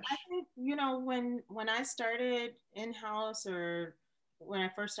 I think, when I started in-house, or when I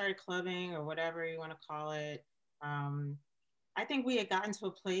first started clubbing, or whatever you want to call it, I think we had gotten to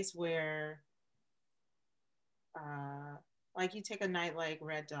a place where, like, you take a night like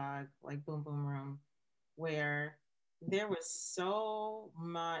Red Dog, like Boom Boom Room, where there was so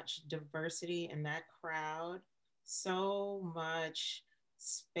much diversity in that crowd, so much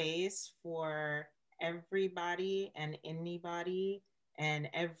space for everybody and anybody and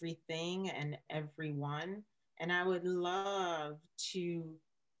everything and everyone. And I would love to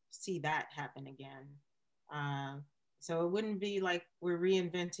see that happen again. So it wouldn't be like we're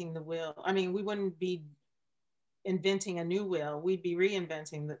reinventing the wheel. I mean, we wouldn't be inventing a new wheel, we'd be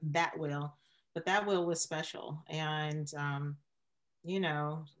reinventing that wheel. But that wheel was special. And,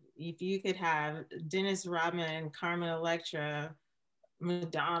 if you could have Dennis Rodman, Carmen Electra,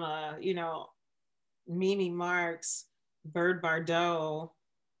 Madonna, Mimi Marks, Bird Bardot,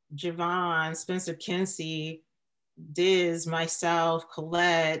 Javon, Spencer Kinsey, Diz, myself,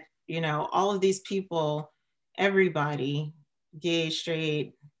 Colette, all of these people, everybody, gay,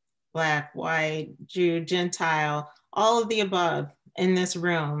 straight, Black, white, Jew, Gentile, all of the above in this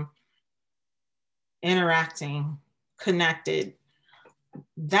room, interacting, connected.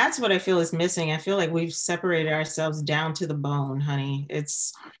 That's what I feel is missing. I feel like we've separated ourselves down to the bone, honey.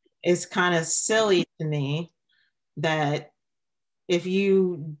 It's kind of silly to me that if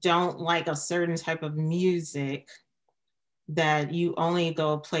you don't like a certain type of music, that you only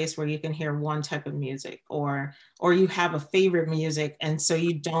go a place where you can hear one type of music, or you have a favorite music, and so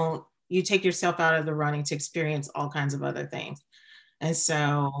you take yourself out of the running to experience all kinds of other things. And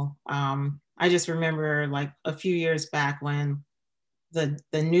so I just remember, like, a few years back when the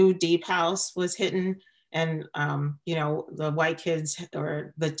new deep house was hitting, and the white kids,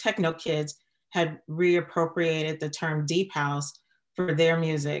 or the techno kids, had reappropriated the term deep house for their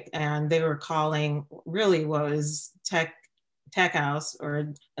music, and they were calling really what was tech house,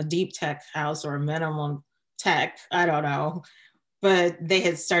 or a deep tech house, or a minimum tech, I don't know, but they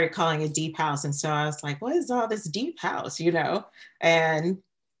had started calling it deep house. And so I was like, what is all this deep house, and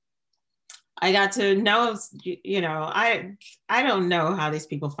I got to know, I don't know how these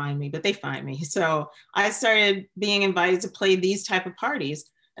people find me, but they find me. So I started being invited to play these type of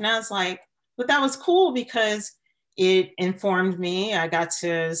parties. And I was like, but that was cool because it informed me. I got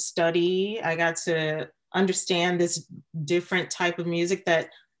to study, I got to understand this different type of music that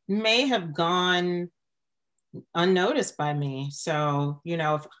may have gone unnoticed by me. So,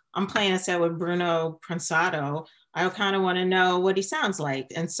 if I'm playing a set with Bruno Pranzato, I kind of want to know what he sounds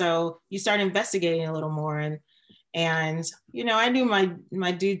like. And so you start investigating a little more. And I knew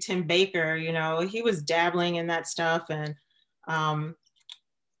my dude, Tim Baker, he was dabbling in that stuff. And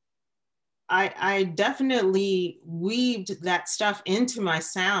I definitely weaved that stuff into my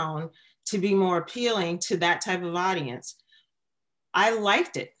sound to be more appealing to that type of audience. I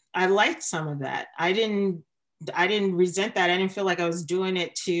liked it. I liked some of that. I didn't resent that. I didn't feel like I was doing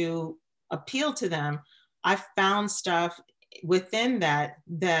it to appeal to them. I found stuff within that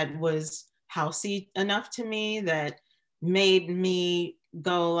was housey enough to me, that made me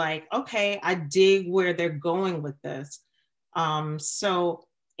go like, okay, I dig where they're going with this. So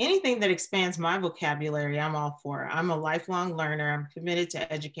anything that expands my vocabulary, I'm all for. I'm a lifelong learner. I'm committed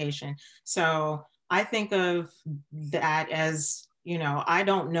to education. So I think of that as, you know, I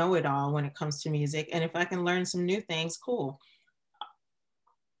don't know it all when it comes to music. And if I can learn some new things, cool.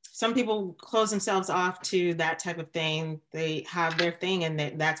 Some people close themselves off to that type of thing. They have their thing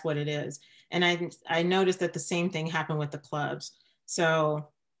and that's what it is. And I noticed that the same thing happened with the clubs. So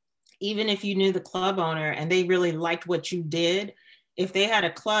even if you knew the club owner and they really liked what you did, if they had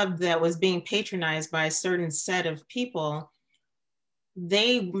a club that was being patronized by a certain set of people,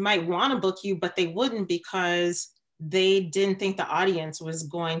 they might want to book you, but they wouldn't because they didn't think the audience was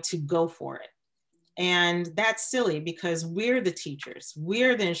going to go for it. And that's silly because we're the teachers,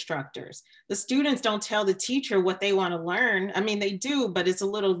 we're the instructors. The students don't tell the teacher what they want to learn. I mean, they do, but it's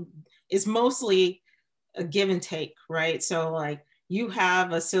mostly a give and take, right? So like you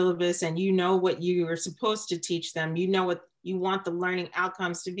have a syllabus and you know what you are supposed to teach them, you know what you want the learning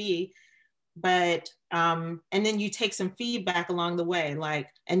outcomes to be, but and then you take some feedback along the way, like,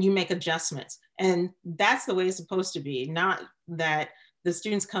 and you make adjustments. And that's the way it's supposed to be, not that the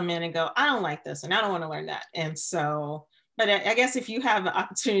students come in and go, I don't like this and I don't want to learn that. And so, but I guess if you have an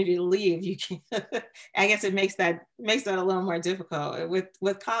opportunity to leave, you can, I guess it makes that a little more difficult.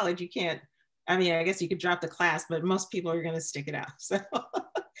 With college, you can't, I mean, I guess you could drop the class, but most people are going to stick it out. So,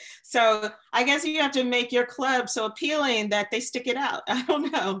 so I guess you have to make your club so appealing that they stick it out. I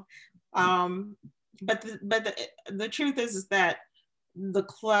don't know. But the truth is that the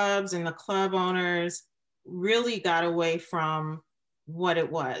clubs and the club owners really got away from what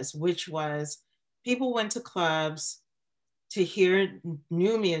it was, which was people went to clubs to hear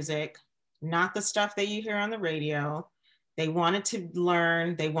new music, not the stuff that you hear on the radio. They wanted to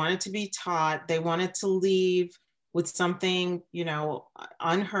learn, they wanted to be taught, they wanted to leave with something, you know,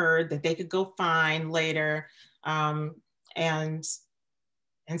 unheard that they could go find later. And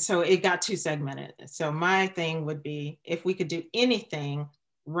so it got too segmented. So my thing would be, if we could do anything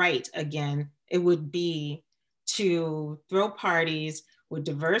right again, it would be to throw parties with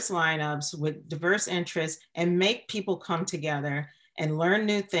diverse lineups, with diverse interests, and make people come together and learn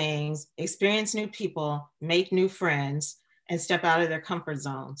new things, experience new people, make new friends, and step out of their comfort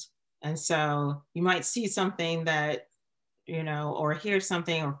zones. And so you might see something that, you know, or hear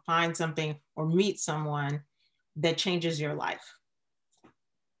something or find something or meet someone that changes your life.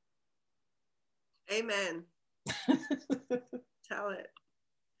 Amen. Tell it.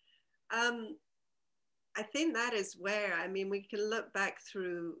 I think that is where, I mean, we can look back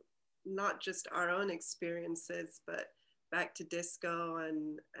through not just our own experiences, but back to disco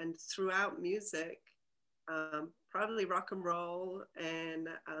and throughout music, probably rock and roll and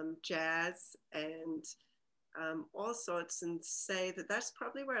jazz and all sorts, and say that that's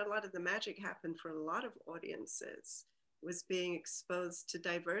probably where a lot of the magic happened for a lot of audiences, was being exposed to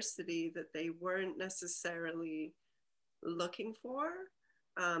diversity that they weren't necessarily looking for,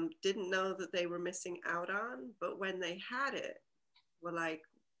 didn't know that they were missing out on, but when they had it, were like,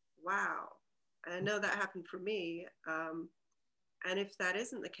 wow. And I know that happened for me. And if that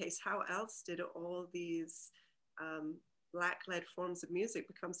isn't the case, how else did all these Black-led forms of music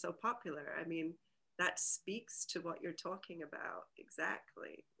become so popular? I mean, that speaks to what you're talking about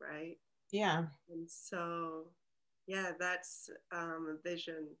exactly, right? Yeah. And so, yeah, that's a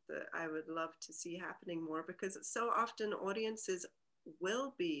vision that I would love to see happening more, because it's so often audiences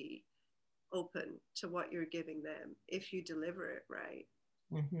will be open to what you're giving them if you deliver it right.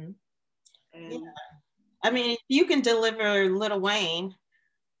 Mm-hmm. And yeah. I mean, you can deliver Lil Wayne,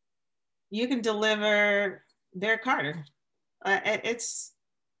 you can deliver Derek Carter. It's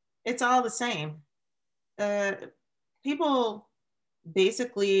all the same. People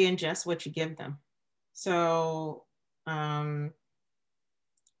basically ingest what you give them. So I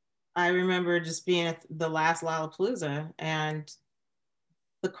remember just being at the last Lollapalooza, and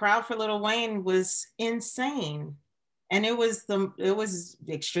the crowd for Lil Wayne was insane. And it was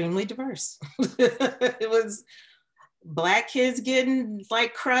extremely diverse. It was Black kids getting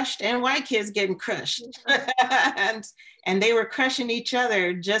like crushed and white kids getting crushed. and they were crushing each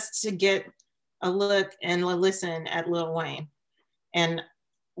other just to get a look and a listen at Lil Wayne. And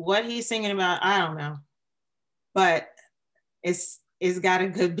what he's singing about, I don't know, but it's got a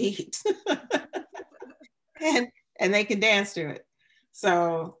good beat. and they can dance to it.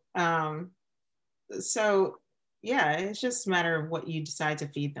 So yeah, it's just a matter of what you decide to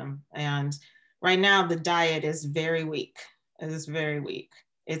feed them. And right now the diet is very weak. It is very weak.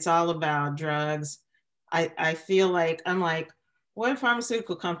 It's all about drugs. I feel like, I'm like, what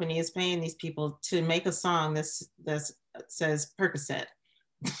pharmaceutical company is paying these people to make a song that says Percocet?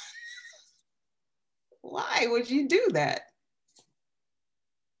 Why would you do that?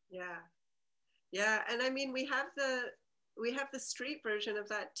 Yeah. Yeah. And I mean, we have the street version of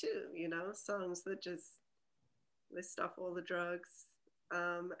that too, you know, songs that just list off all the drugs.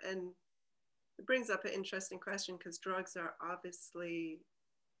 And it brings up an interesting question because drugs are obviously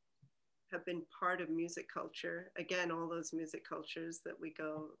have been part of music culture. Again, all those music cultures that we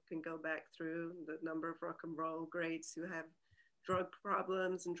can go back through, the number of rock and roll greats who have drug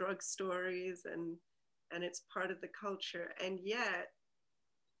problems and drug stories, and it's part of the culture. And yet,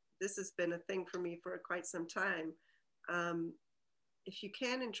 this has been a thing for me for quite some time. Um, if you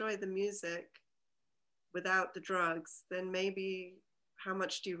can't enjoy the music without the drugs, then maybe how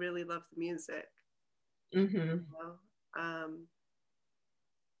much do you really love the music? Mm-hmm. You know?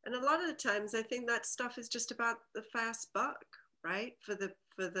 And a lot of the times I think that stuff is just about the fast buck, right? For the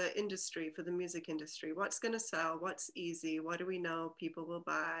industry, for the music industry. What's going to sell? What's easy? What do we know people will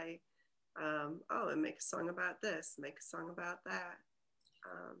buy? Oh, and make a song about this, make a song about that.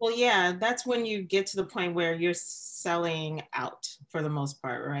 Well, yeah, that's when you get to the point where you're selling out for the most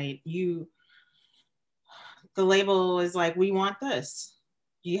part, right? The label is like, we want this.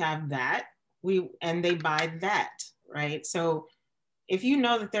 You have that. And they buy that, right? So if you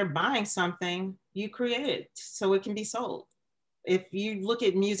know that they're buying something, you create it so it can be sold. If you look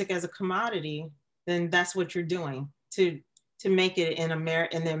at music as a commodity, then that's what you're doing to make it in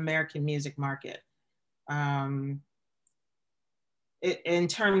the American music market. In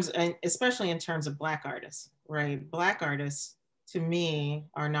terms, and especially in terms of Black artists, right? Black artists, to me,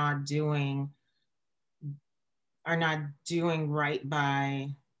 are not doing right by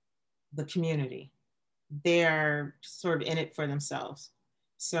the community. They're sort of in it for themselves.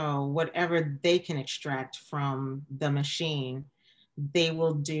 So whatever they can extract from the machine, they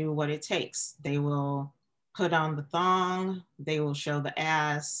will do what it takes. They will put on the thong, they will show the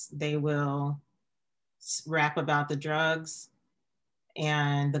ass, they will rap about the drugs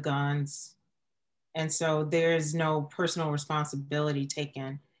and the guns. And so there's no personal responsibility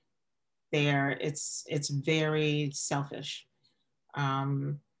taken there. It's very selfish.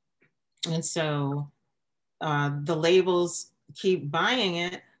 And so the labels keep buying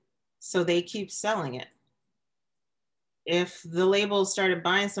it, so they keep selling it. If the labels started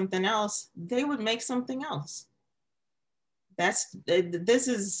buying something else, they would make something else. This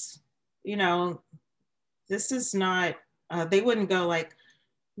is, you know, this is not, they wouldn't go like,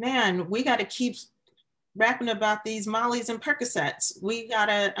 man, we got to keep rapping about these Mollies and Percocets. We got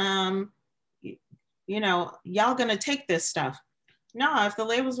to, you know, y'all gonna take this stuff. No, if the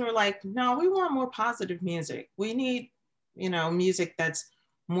labels were like, no, we want more positive music. We need, you know, music that's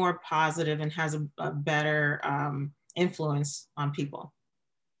more positive and has a better influence on people.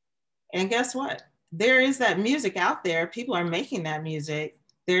 And guess what? There is that music out there. People are making that music.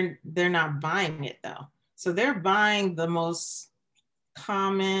 They're not buying it though. So they're buying the most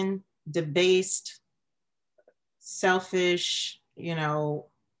common, debased, selfish, you know,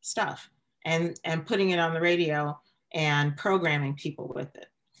 stuff and putting it on the radio and programming people with it.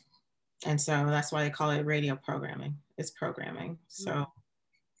 And so that's why they call it radio programming. It's programming. So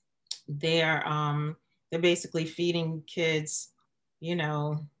they're basically feeding kids, you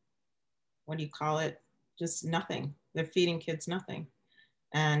know, what do you call it? Just nothing. They're feeding kids nothing.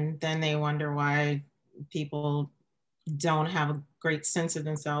 And then they wonder why people don't have a great sense of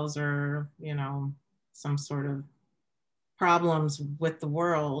themselves or, you know, some sort of problems with the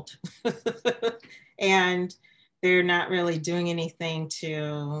world. And they're not really doing anything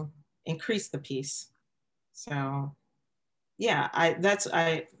to increase the peace. So yeah, I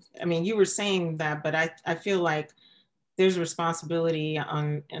mean, you were saying that, but I feel like there's responsibility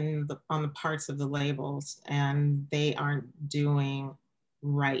on the parts of the labels, and they aren't doing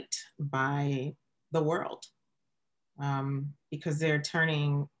right by the world, because they're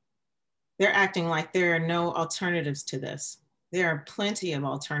acting like there are no alternatives to this. There are plenty of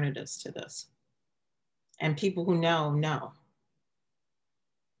alternatives to this, and people who know.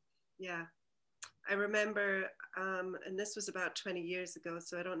 Yeah, I remember, and this was about 20 years ago,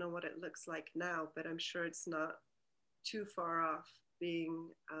 so I don't know what it looks like now, but I'm sure it's not too far off, being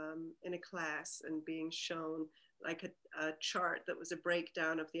in a class and being shown like a chart that was a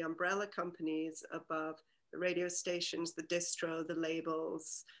breakdown of the umbrella companies above the radio stations, the distro, the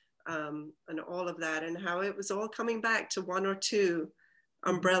labels, and all of that, and how it was all coming back to one or two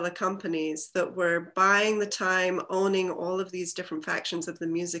umbrella companies that were buying the time, owning all of these different factions of the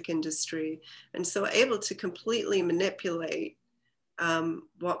music industry, and so able to completely manipulate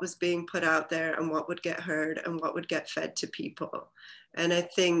what was being put out there and what would get heard and what would get fed to people. And I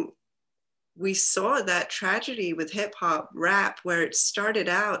think we saw that tragedy with hip hop, rap, where it started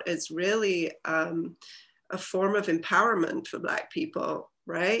out as really a form of empowerment for Black people,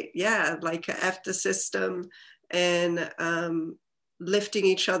 right? Yeah, like a EFTA system, and lifting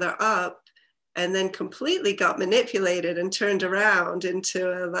each other up, and then completely got manipulated and turned around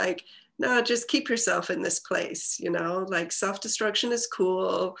into a like, no, just keep yourself in this place, you know, like self-destruction is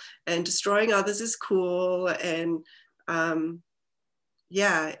cool and destroying others is cool. And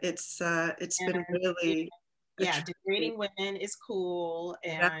yeah, it's And been really a yeah, tragedy. degrading women is cool.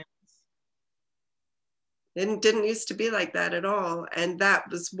 Yeah. And It didn't used to be like that at all. And that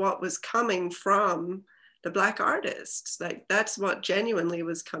was what was coming from the Black artists. Like that's what genuinely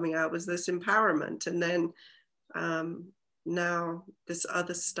was coming out, was this empowerment. And then um, now this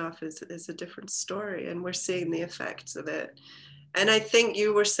other stuff is a different story, and we're seeing the effects of it. And I think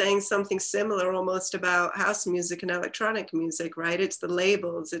you were saying something similar almost about house music and electronic music, right? It's the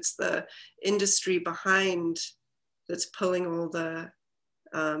labels, it's the industry behind that's pulling all the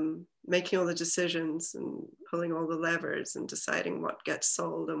making all the decisions and pulling all the levers and deciding what gets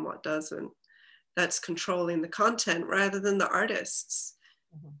sold and what doesn't. That's controlling the content rather than the artists.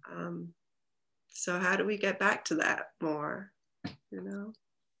 So how do we get back to that more? You know,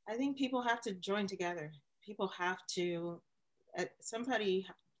 I think people have to join together. People have to, somebody,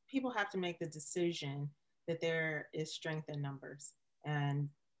 people have to make the decision that there is strength in numbers. And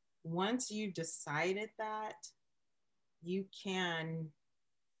once you decided that, you can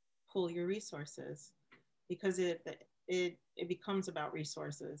pull your resources, because it becomes about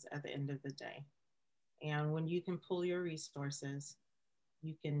resources at the end of the day. And when you can pull your resources,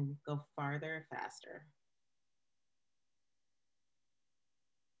 you can go farther faster.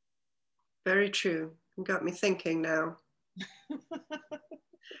 very true. You got me thinking now.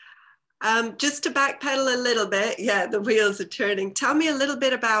 Just to backpedal a little bit, yeah, the wheels are turning. Tell me a little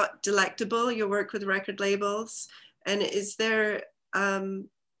bit about Delectable, your work with record labels, and is there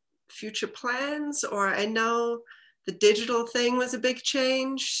future plans? Or I know the digital thing was a big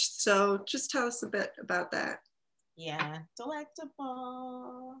change, so just tell us a bit about that. Yeah,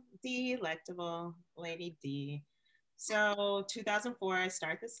 delectable, Lady D. So 2004, I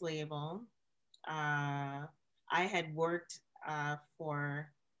start this label. I had worked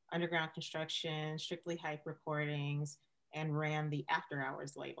for Underground Construction, Strictly Hype Recordings, and ran the After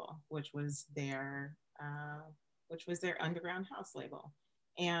Hours label, which was their underground house label.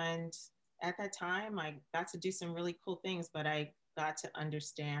 And at that time, I got to do some really cool things, but I got to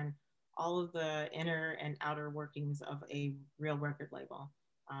understand all of the inner and outer workings of a real record label.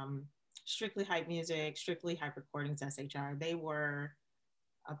 Strictly Hype Music, Strictly Hype Recordings, SHR, they were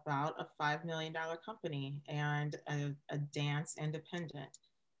about a $5 million company and a dance independent.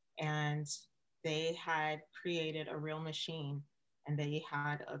 And they had created a real machine, and they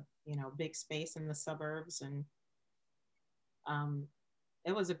had a big space in the suburbs. And um,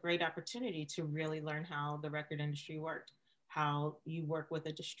 it was a great opportunity to really learn how the record industry worked, how you work with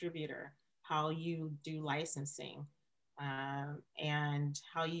a distributor, how you do licensing, and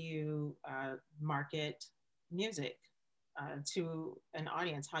how you market music to an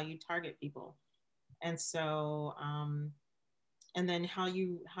audience, how you target people. And so, and then how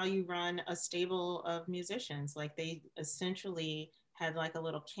you run a stable of musicians. Like they essentially had like a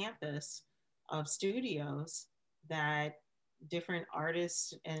little campus of studios that different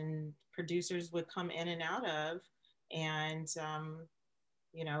artists and producers would come in and out of. And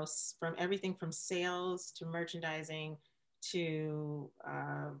from everything from sales to merchandising to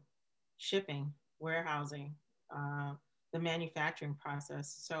shipping, warehousing, uh, the manufacturing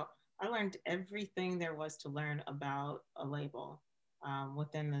process. So I learned everything there was to learn about a label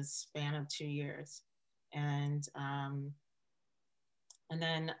within the span of 2 years. And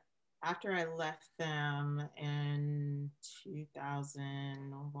then after I left them in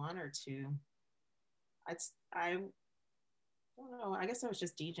 2001 or two, I don't know. I guess I was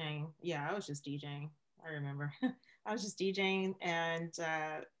just DJing. Yeah, I was just DJing. I remember. I was just DJing, and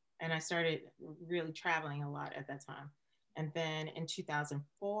I started really traveling a lot at that time. And then in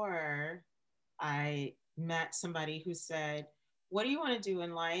 2004, I met somebody who said, "What do you want to do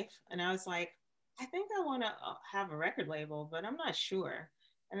in life?" And I was like, "I think I want to have a record label, but I'm not sure."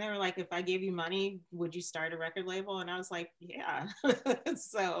 And they were like, "If I gave you money, would you start a record label?" And I was like, "Yeah."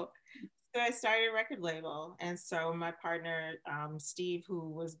 So I started a record label. And so my partner, Steve, who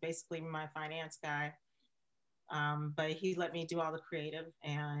was basically my finance guy, but he let me do all the creative,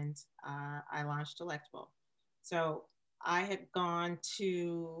 and I launched Delectable. So I had gone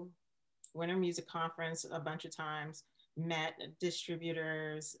to Winter Music Conference a bunch of times, met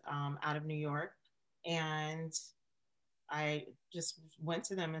distributors out of New York, and I just went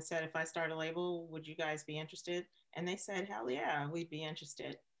to them and said, if I start a label, would you guys be interested? And they said, hell yeah, we'd be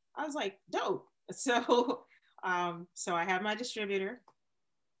interested. I was like, dope. So I have my distributor.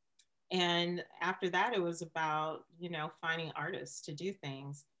 And after that, it was about, finding artists to do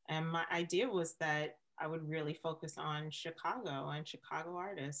things. And my idea was that I would really focus on Chicago and Chicago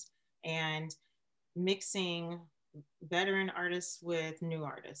artists and mixing veteran artists with new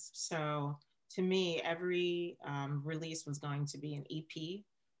artists. So to me, every release was going to be an EP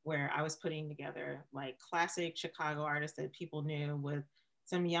where I was putting together like classic Chicago artists that people knew with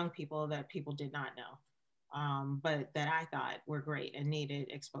some young people that people did not know. But that I thought were great and needed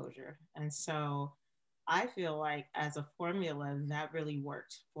exposure. And so I feel like as a formula, that really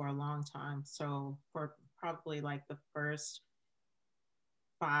worked for a long time. So for probably like the first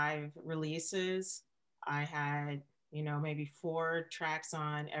 5 releases, I had, maybe 4 tracks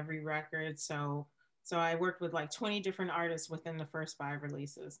on every record. So I worked with like 20 different artists within the first 5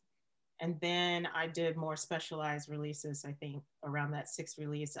 releases. And then I did more specialized releases. I think around that 6th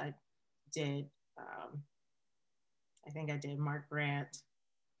release, did I think I did Mark Grant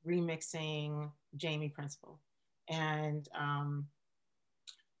remixing Jamie Principle. And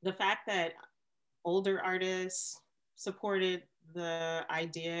the fact that older artists supported the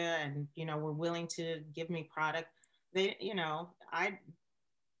idea and, were willing to give me product, they,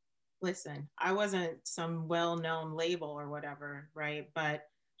 I wasn't some well-known label or whatever, right? But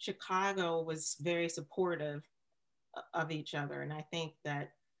Chicago was very supportive of each other. And I think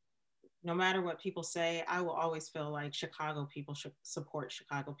that no matter what people say, I will always feel like Chicago people should support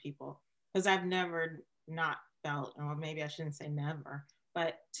Chicago people, because I've never not felt, or maybe I shouldn't say never,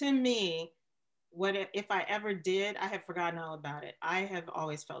 but to me, if I ever did, I have forgotten all about it. I have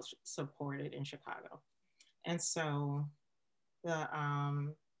always felt supported in Chicago. And so the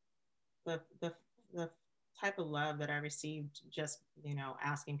type of love that I received, just,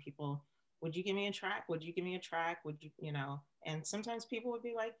 asking people, would you give me a track? Would you give me a track? Would you, and sometimes people would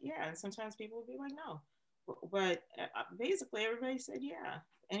be like, yeah. And sometimes people would be like, no. But basically everybody said, yeah,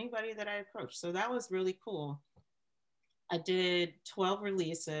 anybody that I approached. So that was really cool. I did 12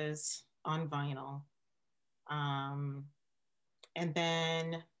 releases on vinyl. And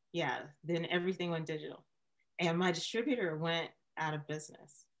then, then everything went digital. And my distributor went out of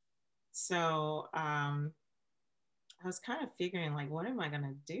business. So I was kind of figuring, like, what am I going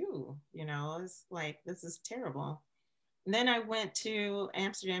to do? It's like, this is terrible. And then I went to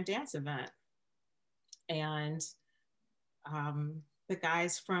Amsterdam Dance Event, and the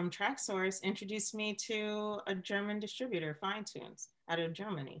guys from TrackSource introduced me to a German distributor, Fine Tunes, out of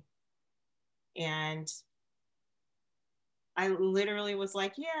Germany. And I literally was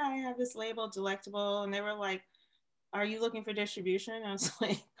like, yeah, I have this label, Delectable. And they were like, are you looking for distribution? And I was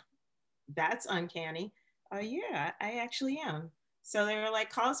like, that's uncanny. Yeah, I actually am. So they were like,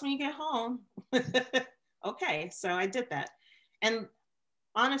 call us when you get home. Okay, so I did that. And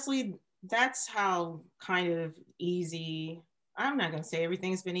honestly, that's how kind of easy, I'm not going to say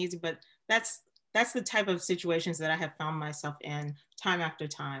everything's been easy, but that's the type of situations that I have found myself in time after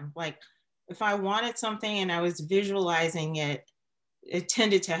time. Like, if I wanted something and I was visualizing it, it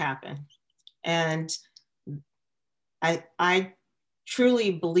tended to happen. And I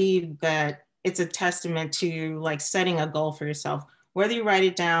truly believe that it's a testament to like setting a goal for yourself, whether you write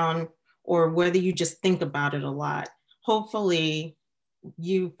it down or whether you just think about it a lot. Hopefully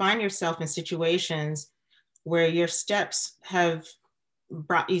you find yourself in situations where your steps have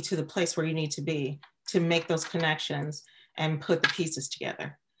brought you to the place where you need to be to make those connections and put the pieces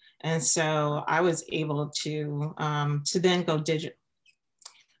together. And so I was able to then go digital.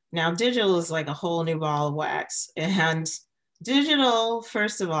 Now, digital is like a whole new ball of wax. And digital,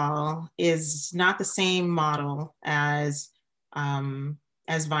 first of all, is not the same model as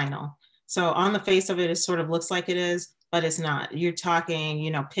vinyl. So on the face of it, it sort of looks like it is, but it's not. You're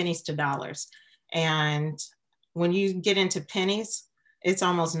talking, pennies to dollars. And when you get into pennies, it's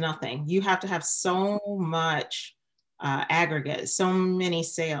almost nothing. You have to have so much aggregate, so many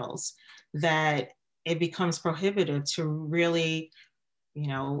sales, that it becomes prohibitive to really,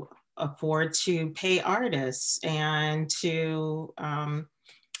 afford to pay artists and to, to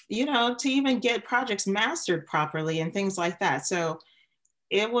even get projects mastered properly and things like that. So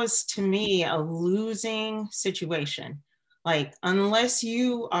it was, to me, a losing situation. Like, unless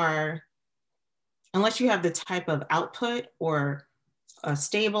you have the type of output or a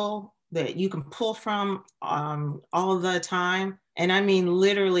stable that you can pull from all the time. And I mean,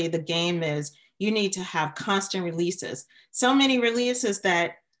 literally, the game is you need to have constant releases. So many releases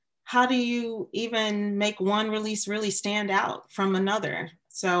that how do you even make one release really stand out from another?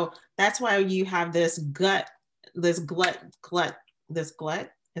 So that's why you have this glut, is that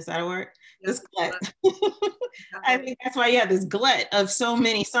a word? This glut. I think that's why, this glut of so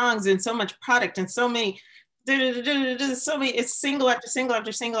many songs and so much product and so many so many, it's single after single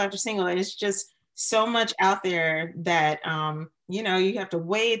after single after single, and it's just so much out there that you know, you have to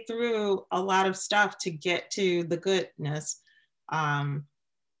wade through a lot of stuff to get to the goodness.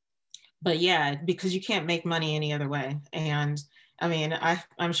 But yeah, because you can't make money any other way. And I mean,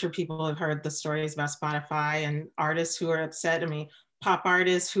 I'm sure people have heard the stories about Spotify and artists who are upset. I mean, pop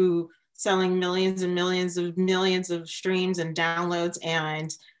artists who selling millions and millions of streams and downloads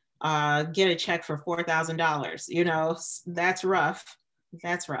and get a check for $4,000. You know, that's rough.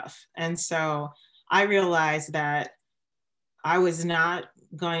 That's rough. And so I realized that I was not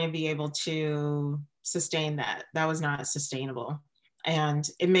going to be able to sustain that. That was not sustainable. And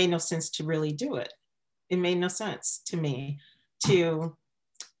it made no sense to really do it. It made no sense to me to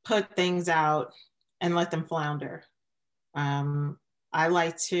put things out and let them flounder. I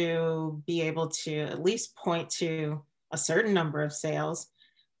like to be able to at least point to a certain number of sales.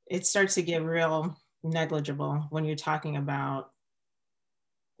 It starts to get real negligible when you're talking about,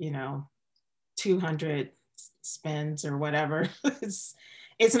 you know, 200 spins or whatever.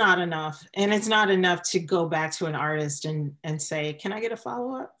 It's not enough. And it's not enough to go back to an artist and say, can I get a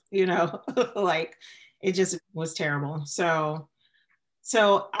follow-up? You know, like it just was terrible. So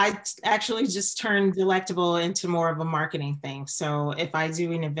I actually just turned Delectable into more of a marketing thing. So if I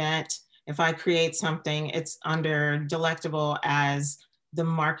do an event, if I create something, it's under Delectable as the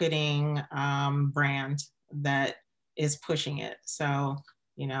marketing brand that is pushing it. So,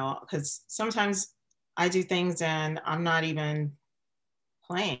 you know, because sometimes I do things and I'm not even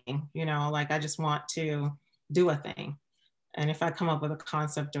playing, you know, like I just want to do a thing. And if I come up with a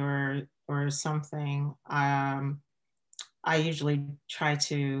concept or something, I usually try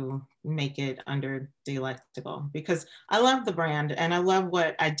to make it under Delectable because I love the brand and I love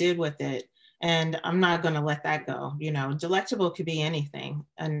what I did with it. And I'm not going to let that go. You know, Delectable could be anything.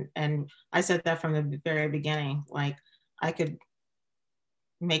 And I said that from the very beginning. Like I could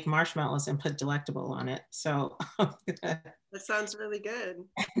make marshmallows and put Delectable on it. So That sounds really good.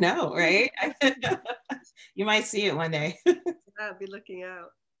 no, right? You might see it one day. Yeah, I'll be looking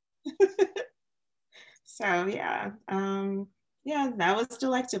out. So yeah, that was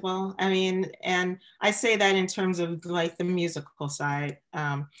Delectable. I mean, and I say that in terms of like the musical side,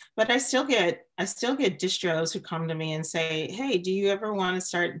 but I still get distros who come to me and say, hey, do you ever want to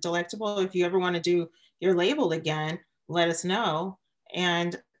start Delectable? If you ever want to do your label again, let us know.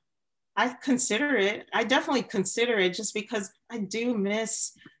 And I consider it. I definitely consider it just because I do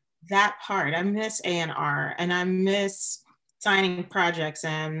miss that part. I miss A&R and I miss signing projects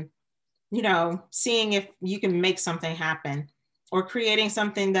and, you know, seeing if you can make something happen or creating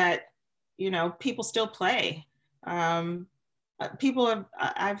something that, you know, people still play. I've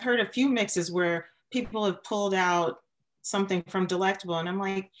heard a few mixes where people have pulled out something from Delectable and I'm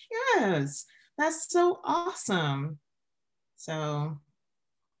like, yes, that's so awesome. So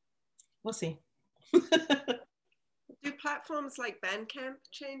we'll see. Do platforms like Bandcamp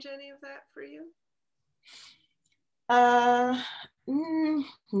change any of that for you? Uh,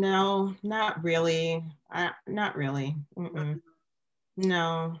 no, not really. Not really.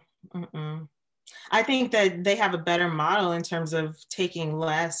 No. I think that they have a better model in terms of taking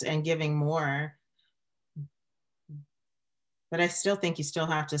less and giving more. But I still think you still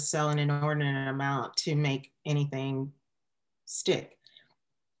have to sell an inordinate amount to make anything stick.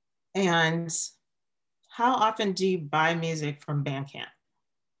 And how often do you buy music from Bandcamp?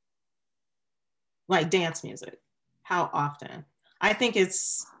 Like dance music? How often? I think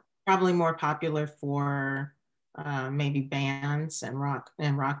it's probably more popular for maybe bands and rock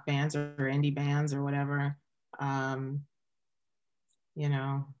bands or indie bands or whatever. You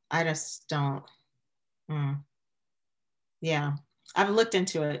know, I just don't. Yeah, I've looked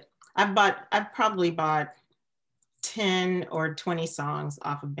into it. I've probably bought 10 or 20 songs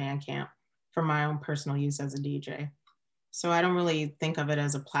off of Bandcamp for my own personal use as a DJ. So I don't really think of it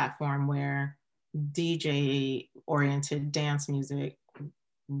as a platform where DJ oriented dance music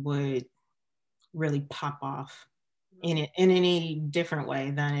would really pop off in any different way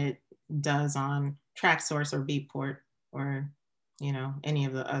than it does on TrackSource or Beatport or, you know, any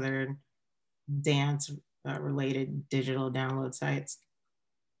of the other dance related digital download sites.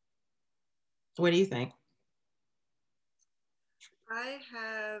 What do you think? I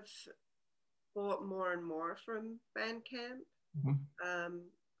have bought more and more from Bandcamp.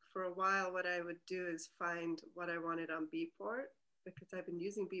 For a while, what I would do is find what I wanted on Beatport because I've been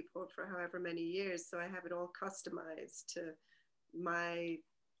using Beatport for however many years. So I have it all customized to my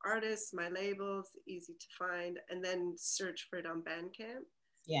artists, my labels, easy to find, and then search for it on Bandcamp.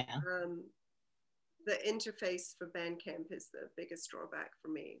 Yeah. The interface for Bandcamp is the biggest drawback for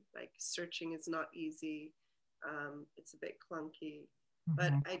me. Like searching is not easy. It's a bit clunky.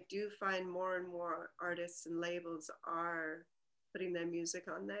 But Mm-hmm. I do find more and more artists and labels are putting their music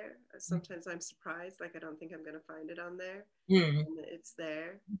on there. Sometimes I'm surprised, like I don't think I'm going to find it on there, and it's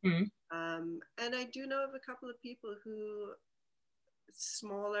there. Mm-hmm. And I do know of a couple of people who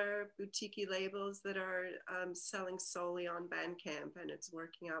smaller boutique labels that are selling solely on Bandcamp, and it's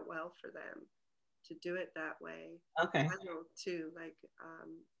working out well for them to do it that way. Okay. Vinyl too, like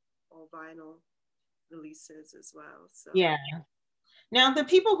all vinyl releases as well. So Yeah. Now, the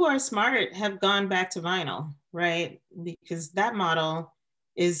people who are smart have gone back to vinyl, right? Because that model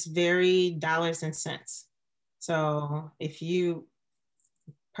is very dollars and cents. So if you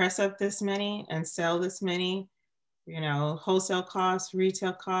press up this many and sell this many, wholesale costs,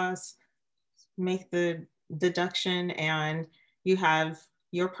 retail costs, make the deduction, and you have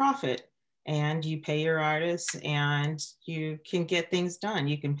your profit, and you pay your artists, and you can get things done.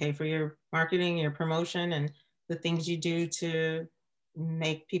 You can pay for your marketing, your promotion, and the things you do to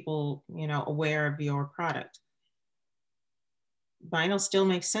make people, aware of your product. Vinyl still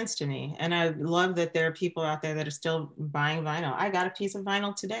makes sense to me. And I love that there are people out there that are still buying vinyl. I got a piece of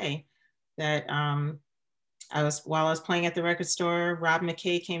vinyl today that while I was playing at the record store, Rob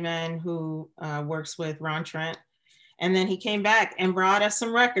McKay came in, who works with Ron Trent. And then he came back and brought us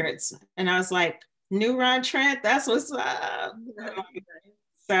some records. And I was like, new Ron Trent, that's what's up.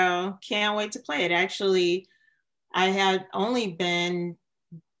 So can't wait to play it. Actually, I had only been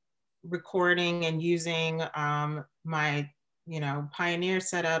recording and using my, Pioneer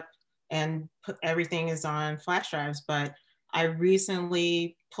setup, and everything is on flash drives. But I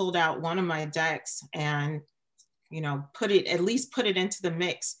recently pulled out one of my decks and, put it into the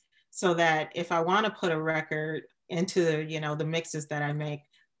mix, so that if I want to put a record into the mixes that I make,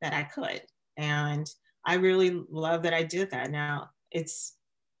 that I could. And I really love that I did that. Now it's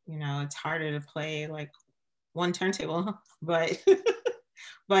harder to play like one turntable, but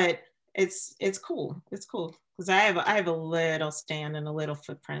but it's cool. It's cool because I have a little stand and a little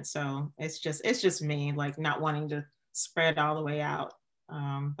footprint, so it's just me, like, not wanting to spread all the way out.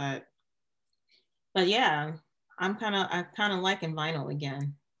 But yeah, I'm kind of liking vinyl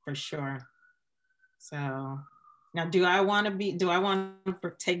again, for sure. So now, do I want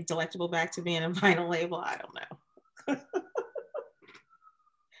to take Delectable back to being a vinyl label? I don't know.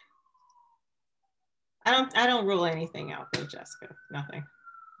 I don't rule anything out though, Jessica. Nothing.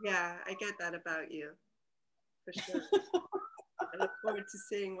 yeah, I get that about you for sure. I look forward to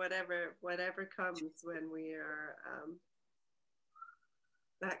seeing whatever comes when we are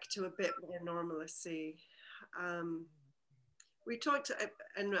back to a bit more normalcy. Um, we talked,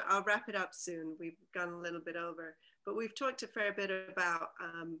 and I'll wrap it up soon. We've gone a little bit over, but we've talked a fair bit about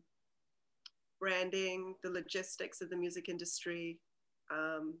branding, the logistics of the music industry,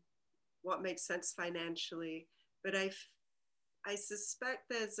 um, what makes sense financially. But I suspect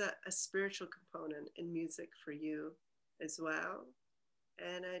there's a spiritual component in music for you as well.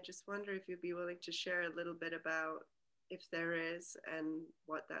 And I just wonder if you'd be willing to share a little bit about if there is and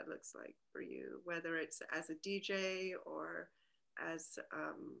what that looks like for you, whether it's as a DJ or as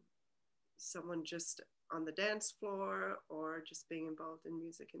someone just on the dance floor or just being involved in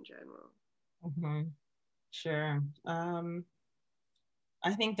music in general. Mm-hmm. Sure.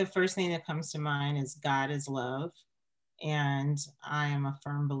 I think the first thing that comes to mind is God is love. And I am a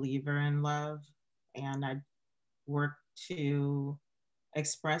firm believer in love. And I work to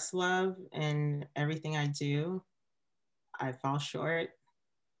express love in everything I do. I fall short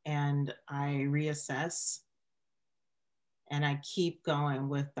and I reassess, and I keep going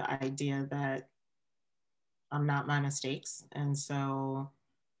with the idea that I'm not my mistakes. And so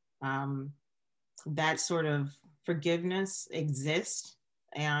um, that sort of forgiveness exists.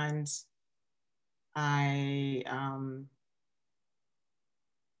 And I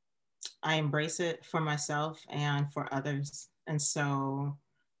I embrace it for myself and for others. And so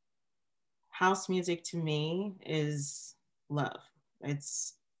house music to me is love.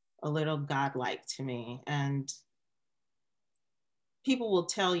 It's a little godlike to me. And people will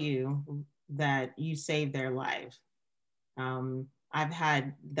tell you that you saved their life. I've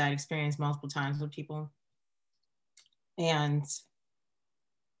had that experience multiple times with people. And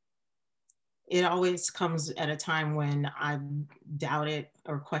it always comes at a time when I doubt it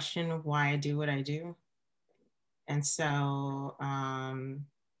or question why I do what I do. And so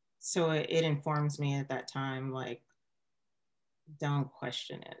it informs me at that time, like, don't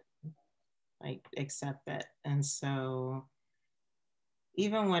question it, like, accept it. And so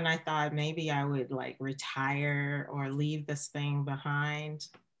even when I thought maybe I would like retire or leave this thing behind,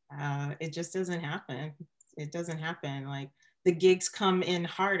 it just doesn't happen. It doesn't happen. Like, the gigs come in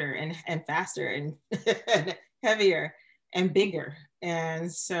harder and faster, and heavier and bigger.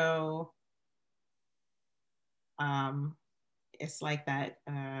 And so it's like that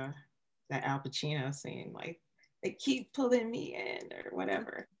Al Pacino scene, like they keep pulling me in or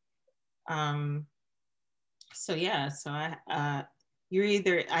whatever. So yeah, so I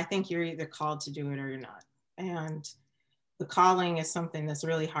think you're either called to do it or you're not. And the calling is something that's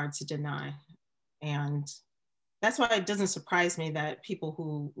really hard to deny. And that's why it doesn't surprise me that people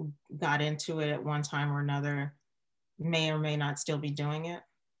who got into it at one time or another may or may not still be doing it.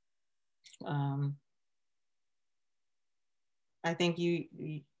 I think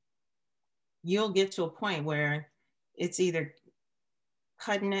you'll get to a point where it's either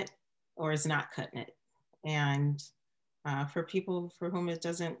cutting it or it's not cutting it. And for people for whom it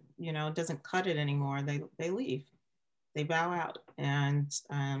doesn't, doesn't cut it anymore, they leave, they bow out, and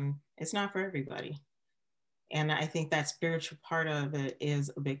it's not for everybody. And I think that spiritual part of it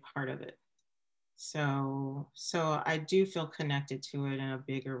is a big part of it. So I do feel connected to it in a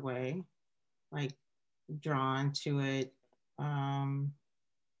bigger way, like drawn to it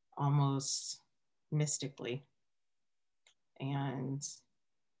almost mystically. And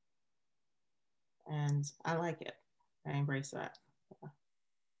I like it. I embrace that.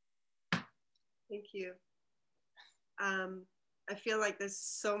 Thank you. I feel like there's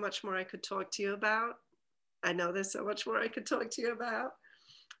so much more I could talk to you about. I know there's so much more I could talk to you about,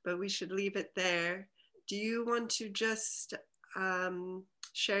 but we should leave it there. Do you want to just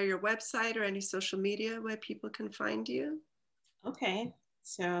share your website or any social media where people can find you? Okay,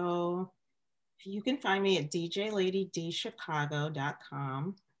 so you can find me at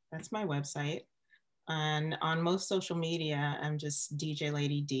djladyDchicago.com. That's my website. And on most social media, I'm just DJ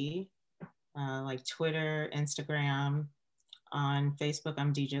Lady D, like Twitter, Instagram. On Facebook,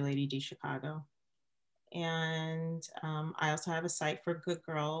 I'm DJ Lady D Chicago. And I also have a site for Good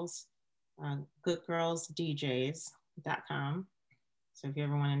Girls, goodgirlsdjs.com. So if you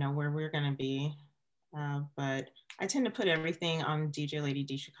ever want to know where we're going to be, but I tend to put everything on DJ Lady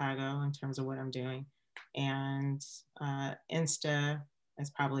D Chicago in terms of what I'm doing. And Insta is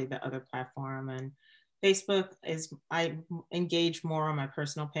probably the other platform. And Facebook is, I engage more on my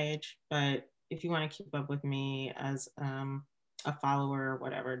personal page, but if you want to keep up with me as a follower or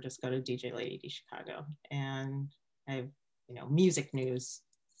whatever, just go to DJ Lady D Chicago. And I have, music news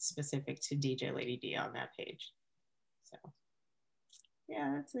specific to DJ Lady D on that page. So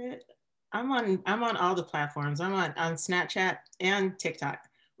yeah, that's it. I'm on all the platforms. I'm on Snapchat and TikTok,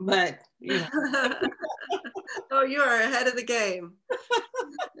 but Oh, you are ahead of the game.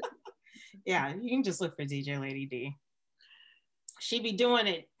 Yeah, you can just look for DJ Lady D. She be doing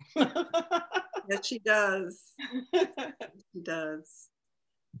it. Yes, she does. She does.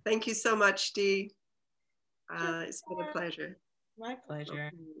 Thank you so much, Dee. It's been a pleasure. My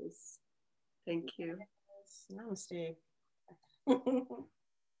pleasure. Thank you. Namaste.